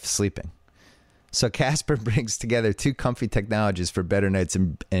your life sleeping. So Casper brings together 2 comfy technologies for better nights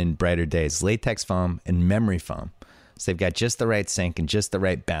and brighter days, latex foam and memory foam. So they've got just the right sink and just the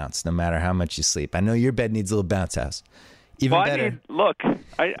right bounce, no matter how much you sleep. I know your bed needs a little bounce, House. Better.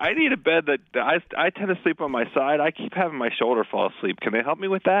 I need a bed that I tend to sleep on my side. I keep having my shoulder fall asleep. Can they help me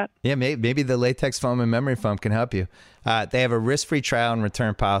with that? Yeah, maybe the latex foam and memory foam can help you. They have a risk-free trial and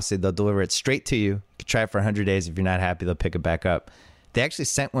return policy. They'll deliver it straight to you. You can try it for 100 days. If you're not happy, they'll pick it back up. They actually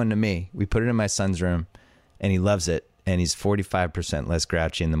sent one to me. We put it in my son's room, and he loves it, and he's 45% less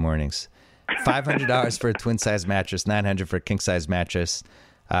grouchy in the mornings. $500 for a twin-size mattress, $900 for a king-size mattress.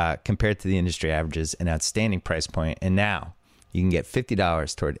 Compared to the industry averages, an outstanding price point. And now you can get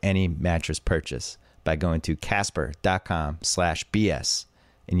 $50 toward any mattress purchase by going to casper.com/BS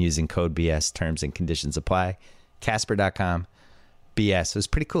and using code BS. Terms and conditions apply. Casper.com/BS. It was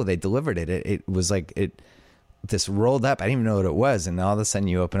pretty cool. They delivered it. It was like this rolled up. I didn't even know what it was, and all of a sudden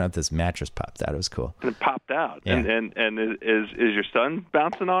you open up, this mattress popped out. It was cool. And it popped out. Yeah. And is your son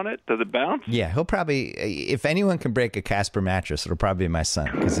bouncing on it? Does it bounce? Yeah, he'll probably, if anyone can break a Casper mattress, it'll probably be my son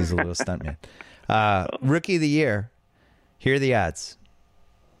because he's a little stuntman. Rookie of the year. Here are the odds.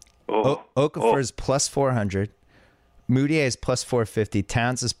 Okafor's plus 400. Moutier is plus 450.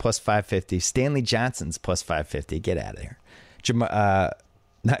 Towns is plus 550. Stanley Johnson's plus 550. Get out of there.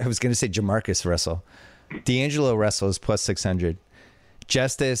 I was going to say Jamarcus Russell. D'Angelo Russell is plus 600.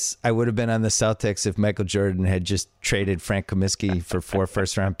 Justice, I would have been on the Celtics if Michael Jordan had just traded Frank Kaminsky for 4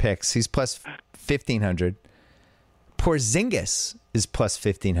 first-round picks. He's plus 1,500. Porzingis is plus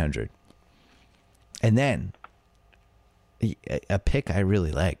 1,500. And then a pick I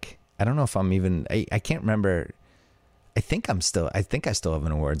really like. I don't know if I'm even. I can't remember. I think I still have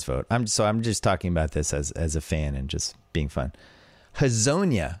an awards vote. I'm just talking about this as a fan and just being fun.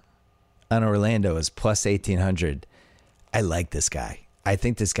 Hazonia on Orlando is plus 1,800. I like this guy. I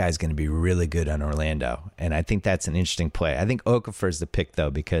think this guy's going to be really good on Orlando, and I think that's an interesting play. I think Okafor's the pick, though,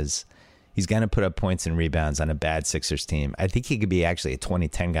 because he's going to put up points and rebounds on a bad Sixers team. I think he could be actually a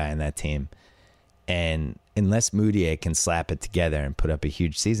 20-10 guy on that team, and unless Moutier can slap it together and put up a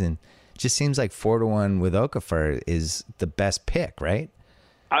huge season, it just seems like 4-1 with Okafor is the best pick, right?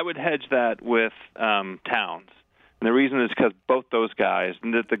 I would hedge that with Towns. And the reason is because both those guys,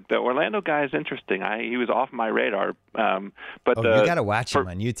 and the Orlando guy is interesting. He was off my radar. But you got to watch him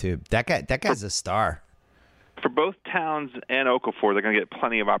on YouTube. That guy's a star. For both Towns and Okafor, they're going to get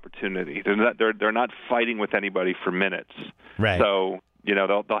plenty of opportunity. They're not fighting with anybody for minutes. Right. So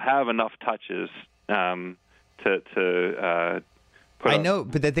they'll have enough touches to put. I know,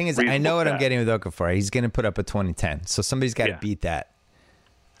 but the thing is, I know what I'm getting with Okafor. He's going to put up a 20-10. So somebody's got to beat that.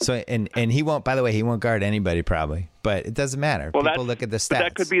 So and he won't. By the way, he won't guard anybody probably, but it doesn't matter. Well, people look at the stats. But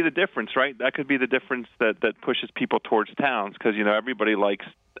that could be the difference, right? That could be the difference that pushes people towards Towns because everybody likes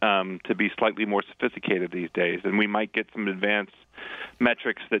to be slightly more sophisticated these days, and we might get some advanced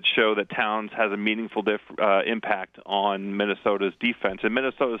metrics that show that Towns has a meaningful impact on Minnesota's defense, and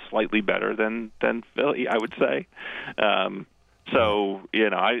Minnesota's slightly better than Philly, I would say. So,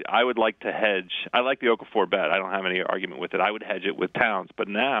 I would like to hedge. I like the Okafor bet. I don't have any argument with it. I would hedge it with Towns. But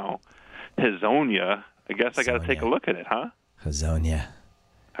now, Hazonia, I guess I got to take a look at it, huh? Hazonia.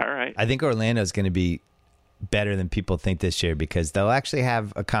 All right. I think Orlando's going to be better than people think this year because they'll actually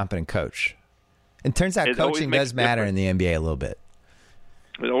have a competent coach. It turns out coaching does matter in the NBA a little bit.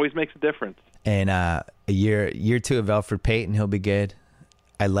 It always makes a difference. And a year 2 of Elfrid Payton, he'll be good.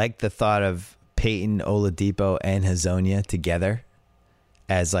 I like the thought of Payton, Oladipo, and Hazonia together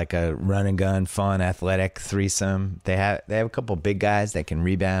as like a run and gun, fun, athletic threesome. They have a couple big guys that can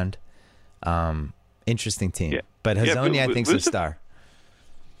rebound. Interesting team. Yeah. But Hazonia, I think, is a star.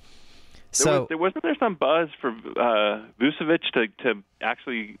 Wasn't there some buzz for Vucevic to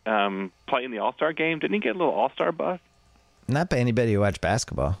actually play in the All-Star game? Didn't he get a little All-Star buzz? Not by anybody who watched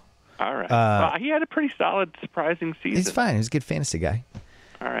basketball. All right. Well, he had a pretty solid, surprising season. He's fine. He's a good fantasy guy.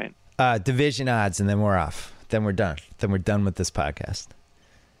 All right. Division odds, and then we're off. Then we're done. Then we're done with this podcast.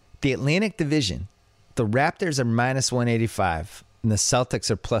 The Atlantic Division, the Raptors are minus 185, and the Celtics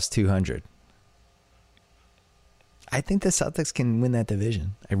are plus 200. I think the Celtics can win that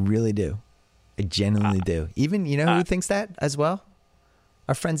division. I really do. I genuinely do. Even, who thinks that as well?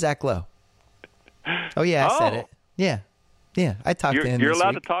 Our friend Zach Lowe. Oh, yeah, I said it. Yeah. Yeah, I talked to him. You're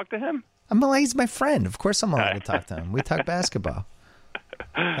allowed to talk to him? He's my friend. Of course I'm allowed to talk to him. We talk basketball.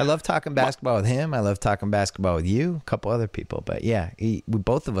 I love talking basketball with him. I love talking basketball with you, a couple other people. But yeah,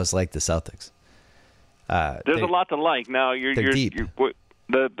 both of us like the Celtics. There's a lot to like. Now,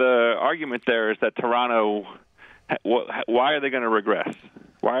 the argument there is that Toronto. Why are they going to regress?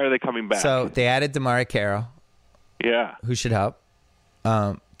 Why are they coming back? So they added DeMar Carroll. Yeah, who should help?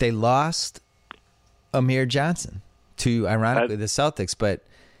 They lost Amir Johnson to, ironically, the Celtics, but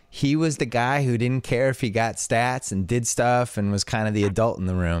he was the guy who didn't care if he got stats and did stuff and was kind of the adult in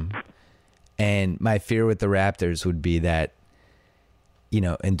the room. And my fear with the Raptors would be that,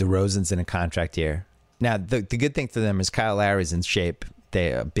 and DeRozan's in a contract year. Now, the good thing for them is Kyle Lowry's in shape.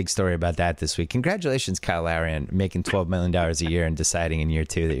 A big story about that this week. Congratulations, Kyle Lowry, on making $12 million a year and deciding in year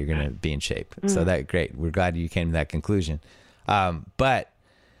 2 that you're going to be in shape. So that's great. We're glad you came to that conclusion. But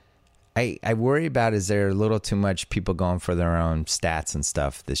I worry about, is there a little too much people going for their own stats and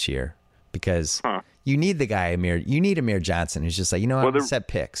stuff this year? Because you need the guy, you need Amir Johnson, who's just like, I'm going to set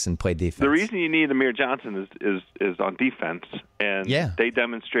picks and play defense. The reason you need Amir Johnson is on defense. And they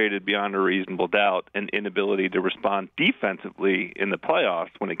demonstrated beyond a reasonable doubt an inability to respond defensively in the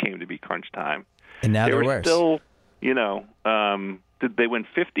playoffs when it came to be crunch time. And now they're worse. Still, did they win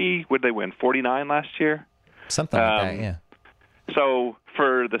 50? Would they win 49 last year? Something like that, yeah. So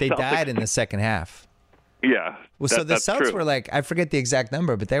for the They Celtics, died in the second half. Yeah. Well, so the that's Celtics true. were like, I forget the exact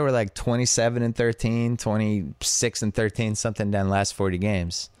number, but they were like 27-13, 26-13, something down the last 40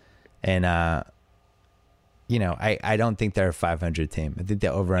 games. And, I don't think they're a 500 team. I think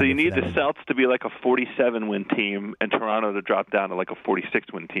they're over. So you need the Celtics to be like a 47-win team and Toronto to drop down to like a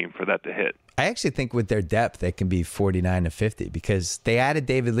 46-win team for that to hit. I actually think with their depth, they can be 49-50 because they added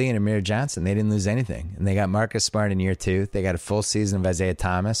David Lee and Amir Johnson. They didn't lose anything. And they got Marcus Smart in year 2. They got a full season of Isaiah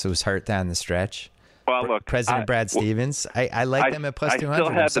Thomas, who was hurt down the stretch. Well, look, President Brad Stevens. I like them at plus 200.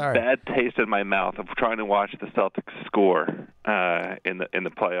 I still have the bad taste in my mouth of trying to watch the Celtics score in the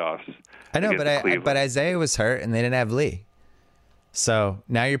playoffs. I know, but Isaiah was hurt and they didn't have Lee. So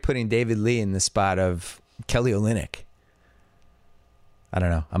now you're putting David Lee in the spot of Kelly Olynyk. I don't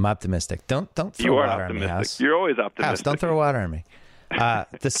know. I'm optimistic. Don't throw water on me, House. You're always optimistic. House, don't throw water on me. The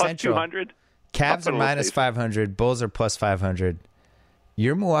plus Central 200. Cavs are minus 500. Bulls are plus 500.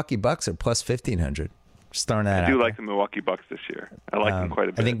 Your Milwaukee Bucks are plus 1,500. Just throwing that out. I do like the Milwaukee Bucks this year. I like them quite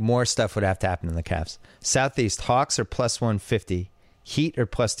a bit. I think more stuff would have to happen in the Cavs. Southeast, Hawks are plus 150. Heat are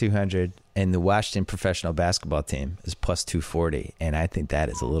plus 200. And the Washington professional basketball team is plus 240. And I think that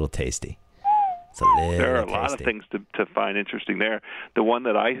is a little tasty. It's a little There are a tasty. lot of things to find interesting there. The one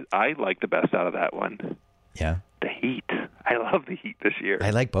that I like the best out of that one. Yeah. The Heat. I love the Heat this year. I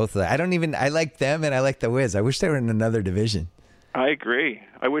like both of them. I like them and I like the Wiz. I wish they were in another division. I agree.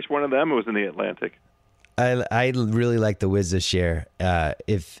 I wish one of them was in the Atlantic. I really like the Wiz this year.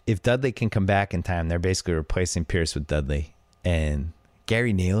 If Dudley can come back in time, they're basically replacing Pierce with Dudley. And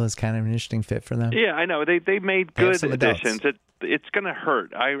Gary Neal is kind of an interesting fit for them. Yeah, I know. They made good additions. It's going to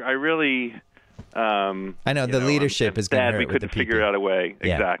hurt. I really... I know the leadership is going to hurt. We couldn't figure out a way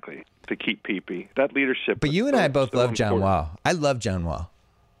exactly to keep Pepe. That leadership. But you and I both love John Wall. I love John Wall.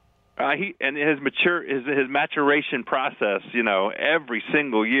 His maturation process, every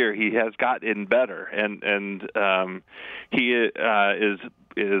single year he has gotten better, and he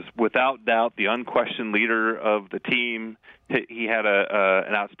is without doubt the unquestioned leader of the team. He had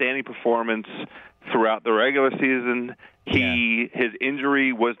an outstanding performance throughout the regular season. His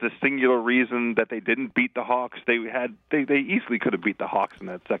injury was the singular reason that they didn't beat the Hawks. They easily could have beat the Hawks in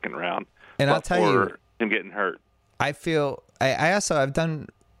that second round. And I'll tell you, him getting hurt. I feel I've done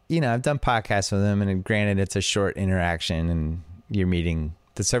podcasts with him, and granted it's a short interaction and you're meeting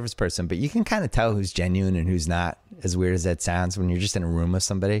the surface person, but you can kind of tell who's genuine and who's not, as weird as that sounds, when you're just in a room with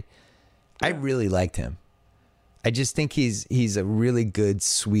somebody. Yeah. I really liked him. I just think he's a really good,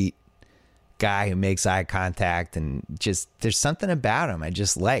 sweet guy who makes eye contact, and just there's something about him I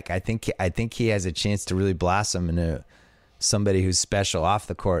just like. I think he has a chance to really blossom into somebody who's special off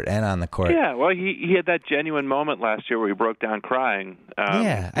the court and on the court. Yeah, well, he had that genuine moment last year where he broke down crying.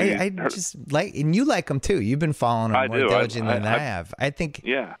 I just like, and you like him too. You've been following him more diligently than I have. I think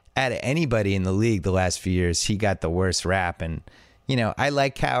out of anybody in the league the last few years, he got the worst rap. And, I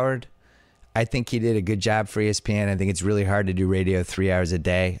like Howard. I think he did a good job for ESPN. I think it's really hard to do radio 3 hours a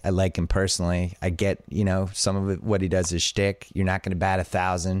day. I like him personally. I get, some of it, what he does is shtick. You're not going to bat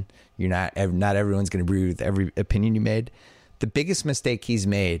 1,000. You're not everyone's going to agree with every opinion you made. The biggest mistake he's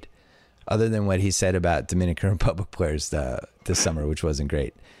made, other than what he said about Dominican Republic players this summer, which wasn't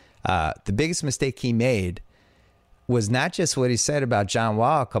great, the biggest mistake he made was not just what he said about John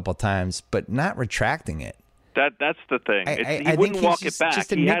Wall a couple times, but not retracting it. That's the thing. He wouldn't walk it back.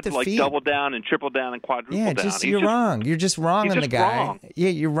 He had to double down and triple down and quadruple down. You're wrong. You're just wrong on the guy. Wrong. Yeah,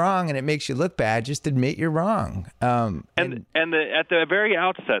 you're wrong, and it makes you look bad. Just admit you're wrong. At the very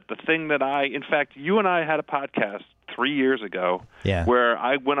outset, the thing that in fact, you and I had a podcast 3 years ago where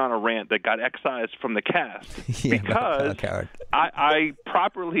I went on a rant that got excised from the cast because I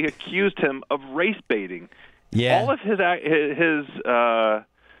properly accused him of race baiting. Yeah. All of his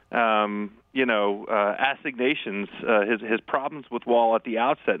assignations, his problems with Wall at the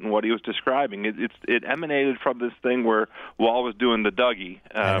outset and what he was describing, it emanated from this thing where Wall was doing the Dougie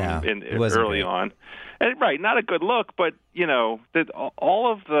early on. And, right, not a good look, but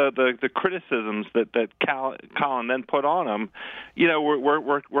all of the criticisms that Colin then put on him,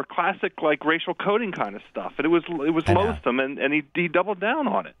 were classic like racial coding kind of stuff, and it was loathsome, and he doubled down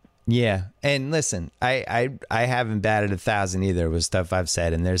on it. Yeah, and listen, I haven't batted 1,000 either with stuff I've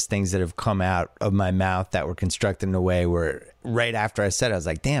said, and there's things that have come out of my mouth that were constructed in a way where right after I said it, I was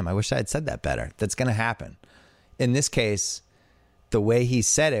like, damn, I wish I had said that better. That's going to happen. In this case, the way he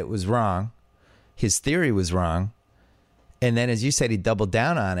said it was wrong. His theory was wrong. And then, as you said, he doubled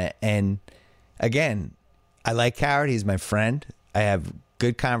down on it. And again, I like Howard. He's my friend. I have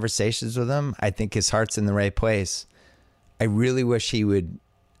good conversations with him. I think his heart's in the right place. I really wish he would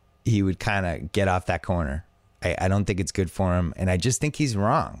kind of get off that corner. I don't think it's good for him, and I just think he's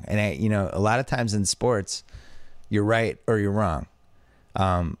wrong. And a lot of times in sports, you're right or you're wrong.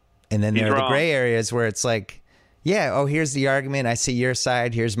 And then there are the gray areas where it's like, yeah, oh, here's the argument. I see your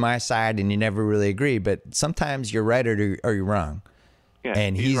side. Here's my side, and you never really agree. But sometimes you're right or you're wrong. Yeah,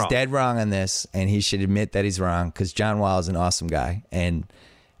 and he's wrong. Dead wrong on this, and he should admit that he's wrong because John Wall is an awesome guy, and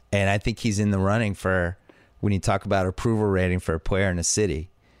I think he's in the running for when you talk about approval rating for a player in a city.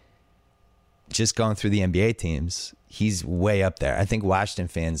 Just going through the NBA teams, he's way up there. I think Washington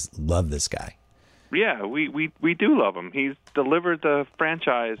fans love this guy. Yeah, we do love him. He's delivered the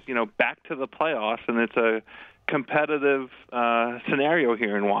franchise, back to the playoffs, and it's a competitive scenario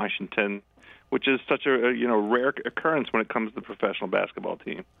here in Washington, which is such a rare occurrence when it comes to the professional basketball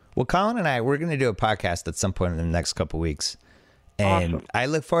team. Well, Colin and we're going to do a podcast at some point in the next couple of weeks. And awesome. I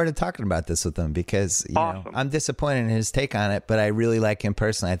look forward to talking about this with him because I'm disappointed in his take on it, but I really like him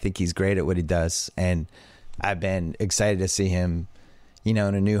personally. I think he's great at what he does, and I've been excited to see him, in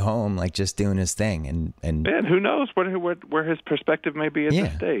a new home, like just doing his thing. And who knows where his perspective may be at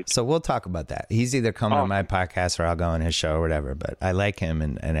this stage. So we'll talk about that. He's either coming on my podcast or I'll go on his show or whatever. But I like him,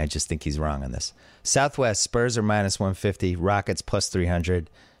 and I just think he's wrong on this. Southwest, Spurs are minus 150, Rockets plus 300,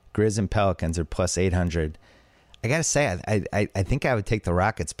 Grizz and Pelicans are plus 800. I got to say, I think I would take the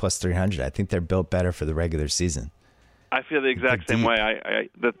Rockets plus 300. I think they're built better for the regular season. I feel the exact same way.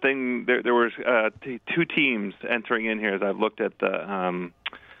 There was two teams entering in here as I've looked at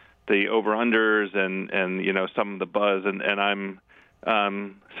the over-unders and some of the buzz, and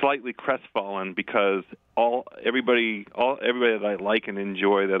I'm slightly crestfallen because everybody that I like and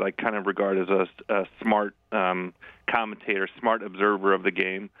enjoy, that I kind of regard as a smart commentator, smart observer of the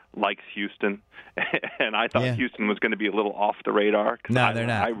game, likes Houston. And I thought Houston was going to be a little off the radar. No, they're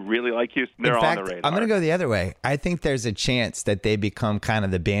not. I really like Houston. They're on the radar. I'm going to go the other way. I think there's a chance that they become kind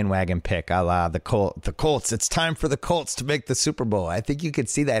of the bandwagon pick, a la the Colts. It's time for the Colts to make the Super Bowl. I think you could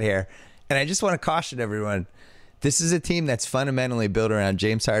see that here. And I just want to caution everyone. This is a team that's fundamentally built around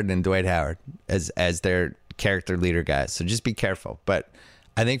James Harden and Dwight Howard as their character leader guys. So just be careful. But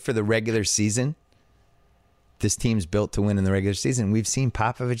I think for the regular season, this team's built to win in the regular season. We've seen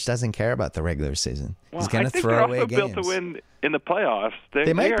Popovich doesn't care about the regular season. He's going to throw away games. They're also built to win in the playoffs.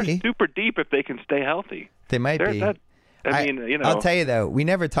 They are super deep if they can stay healthy. They might be. I'll tell you, though, we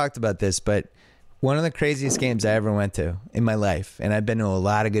never talked about this, but one of the craziest games I ever went to in my life, and I've been to a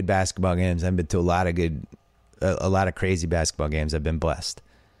lot of good basketball games. I've been to a lot of crazy basketball games. I've been blessed.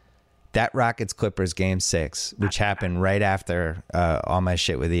 That Rockets-Clippers Game 6, which happened right after all my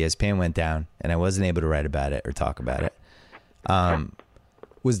shit with ESPN went down, and I wasn't able to write about it or talk about it,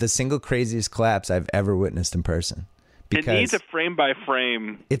 was the single craziest collapse I've ever witnessed in person. It needs a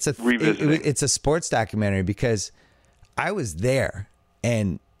frame-by-frame revisiting. It's a sports documentary because I was there,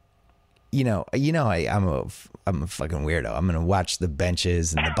 and I'm a fucking weirdo. I'm going to watch the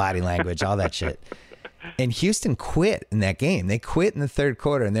benches and the body language, all that shit. And Houston quit in that game. They quit in the third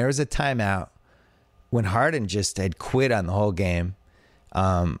quarter, and there was a timeout when Harden just had quit on the whole game.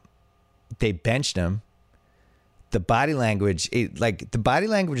 They benched him. The body language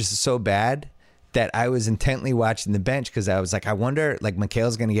is so bad that I was intently watching the bench because I was like, I wonder, like,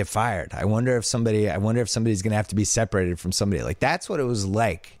 Mikhail's going to get fired. I wonder if somebody's going to have to be separated from somebody. Like, that's what it was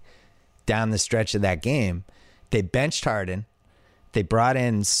like down the stretch of that game. They benched Harden. They brought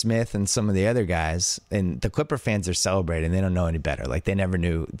in Smith and some of the other guys, and the Clipper fans are celebrating. They don't know any better. Like, they never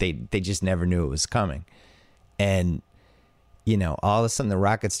knew. They just never knew it was coming. And, all of a sudden the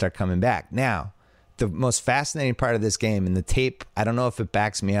Rockets start coming back. Now, the most fascinating part of this game, and the tape, I don't know if it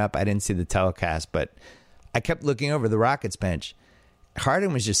backs me up. I didn't see the telecast, but I kept looking over the Rockets bench.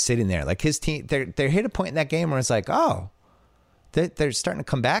 Harden was just sitting there. Like, his team, they hit a point in that game where it's like, oh, they're starting to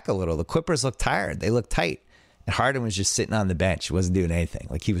come back a little. The Clippers look tired. They look tight. And Harden was just sitting on the bench. He wasn't doing anything.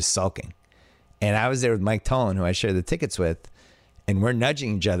 Like, he was sulking. And I was there with Mike Tolan, who I shared the tickets with, and we're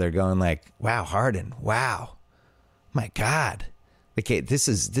nudging each other going like, wow, Harden, wow. My God. Like, this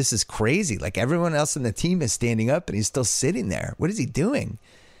is crazy. Like, everyone else in the team is standing up, and he's still sitting there. What is he doing?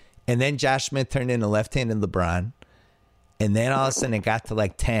 And then Josh Smith turned into left-handed LeBron. And then all of a sudden it got to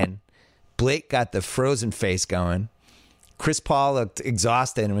like 10. Blake got the frozen face going. Chris Paul looked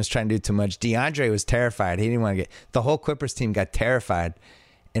exhausted and was trying to do too much. DeAndre was terrified. He didn't want to the whole Clippers team got terrified.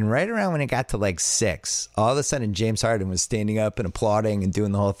 And right around when it got to like 6, all of a sudden James Harden was standing up and applauding and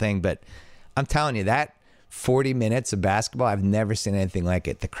doing the whole thing. But I'm telling you, that 40 minutes of basketball, I've never seen anything like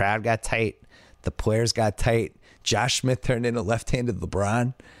it. The crowd got tight. The players got tight. Josh Smith turned into left-handed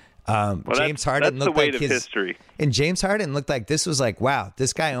LeBron. James Harden looked like history. And James Harden looked like this was like, wow,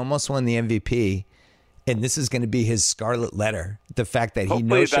 this guy almost won the MVP. And this is going to be his scarlet letter. The fact that he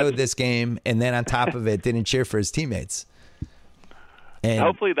Hopefully no-showed this game and then on top of it didn't cheer for his teammates. And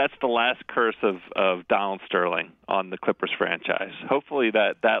hopefully that's the last curse of Donald Sterling on the Clippers franchise. Hopefully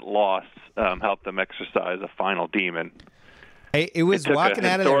that loss helped them exercise a final demon. It was walking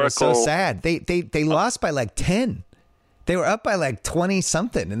out of there was so sad. They lost by like 10. They were up by like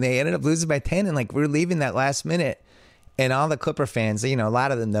 20-something, and they ended up losing by 10. And like we were leaving that last minute. And all the Clipper fans, a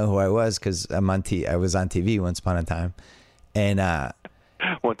lot of them know who I was because I was on TV once upon a time. And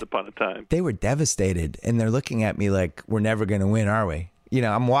once upon a time, they were devastated. And they're looking at me like, we're never going to win, are we?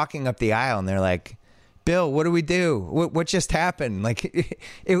 I'm walking up the aisle and they're like, Bill, what do we do? What just happened? Like,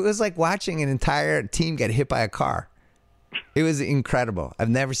 it was like watching an entire team get hit by a car. It was incredible. I've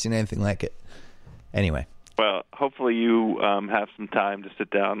never seen anything like it. Anyway. Well, hopefully you have some time to sit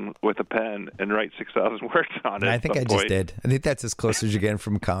down with a pen and write 6,000 words on it. I think I just did. I think that's as close as you're getting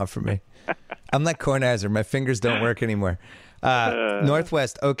from a comp for me. I'm like Kornheiser. My fingers don't work anymore.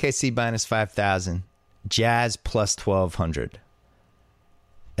 Northwest, OKC minus 5,000. Jazz plus 1,200.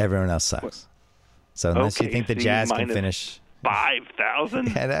 Everyone else sucks. So unless you think the Jazz can finish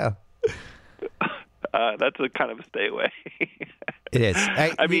 5,000? I know. That's a kind of a stay away. It is.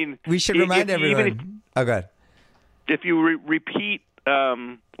 I mean, we should remind everyone. Oh, God. If you repeat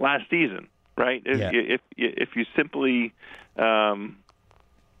last season, right? If you simply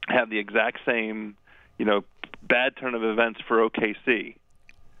have the exact same, bad turn of events for OKC,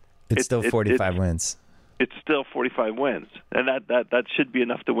 it's still 45 wins. It's still 45 wins, and that should be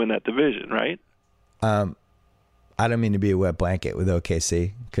enough to win that division, right? I don't mean to be a wet blanket with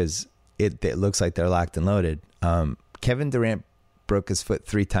OKC because it looks like they're locked and loaded. Kevin Durant broke his foot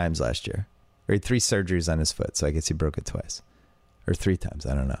 3 times last year. Or he had 3 surgeries on his foot, so I guess he broke it twice. Or 3 times,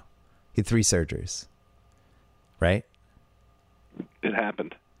 I don't know. He had 3 surgeries. Right? It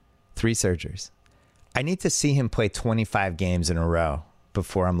happened. 3 surgeries. I need to see him play 25 games in a row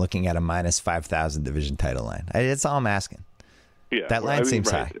before I'm looking at a minus 5,000 division title line. That's all I'm asking. Yeah, that line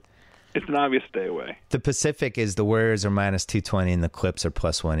seems high. It's an obvious stay away. The Pacific is the Warriors are minus 220 and the Clips are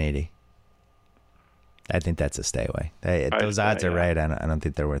plus 180. I think that's a stay away. Those odds are right. I don't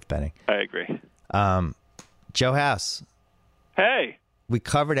think they're worth betting. I agree. Joe House. Hey. We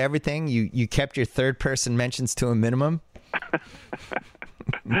covered everything. You kept your third person mentions to a minimum.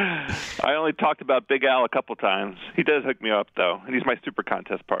 I only talked about Big Al a couple times. He does hook me up, though, and he's my Super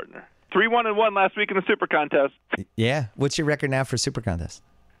Contest partner. 3-1-1 last week in the Super Contest. Yeah. What's your record now for Super Contest?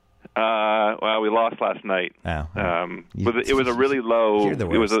 Well, we lost last night. Oh, it was a really low. You're the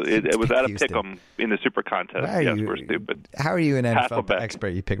worst. It was at a pick'em in the Super Contest. Yes, we're stupid. How are you an NFL expert?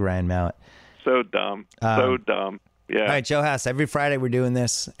 You pick Ryan Mallett. So dumb. So dumb. Yeah. All right, Joe House. Every Friday we're doing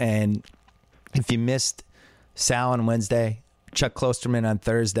this, and if you missed Sal on Wednesday, Chuck Klosterman on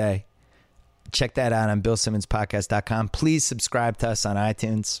Thursday, check that out on BillSimmonsPodcast.com. Please subscribe to us on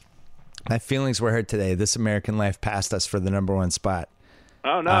iTunes. My feelings were hurt today. This American Life passed us for the #1 spot.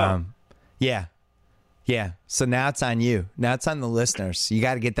 Oh, no. Yeah. So now it's on you. Now it's on the listeners. You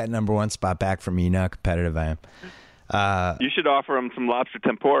got to get that #1 spot back from me. You know how competitive I am. You should offer them some lobster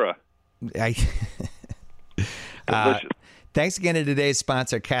tempura. Delicious. Thanks again to today's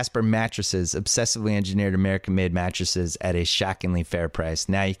sponsor, Casper Mattresses, obsessively engineered American-made mattresses at a shockingly fair price.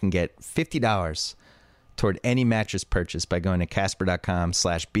 Now you can get $50 toward any mattress purchase by going to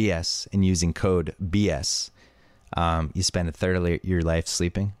Casper.com/BS and using code BS. You spend a third of your life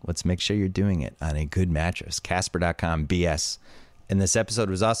sleeping. Let's make sure you're doing it on a good mattress. Casper.com BS. And this episode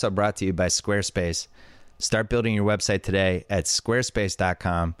was also brought to you by Squarespace. Start building your website today at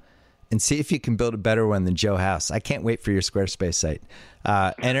squarespace.com and see if you can build a better one than Joe House. I can't wait for your Squarespace site.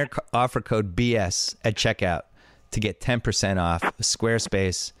 Enter offer code BS at checkout to get 10% off.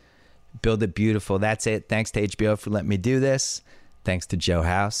 Squarespace. Build it beautiful. That's it. Thanks to HBO for letting me do this. Thanks to Joe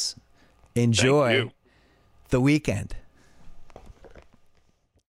House. Enjoy the weekend.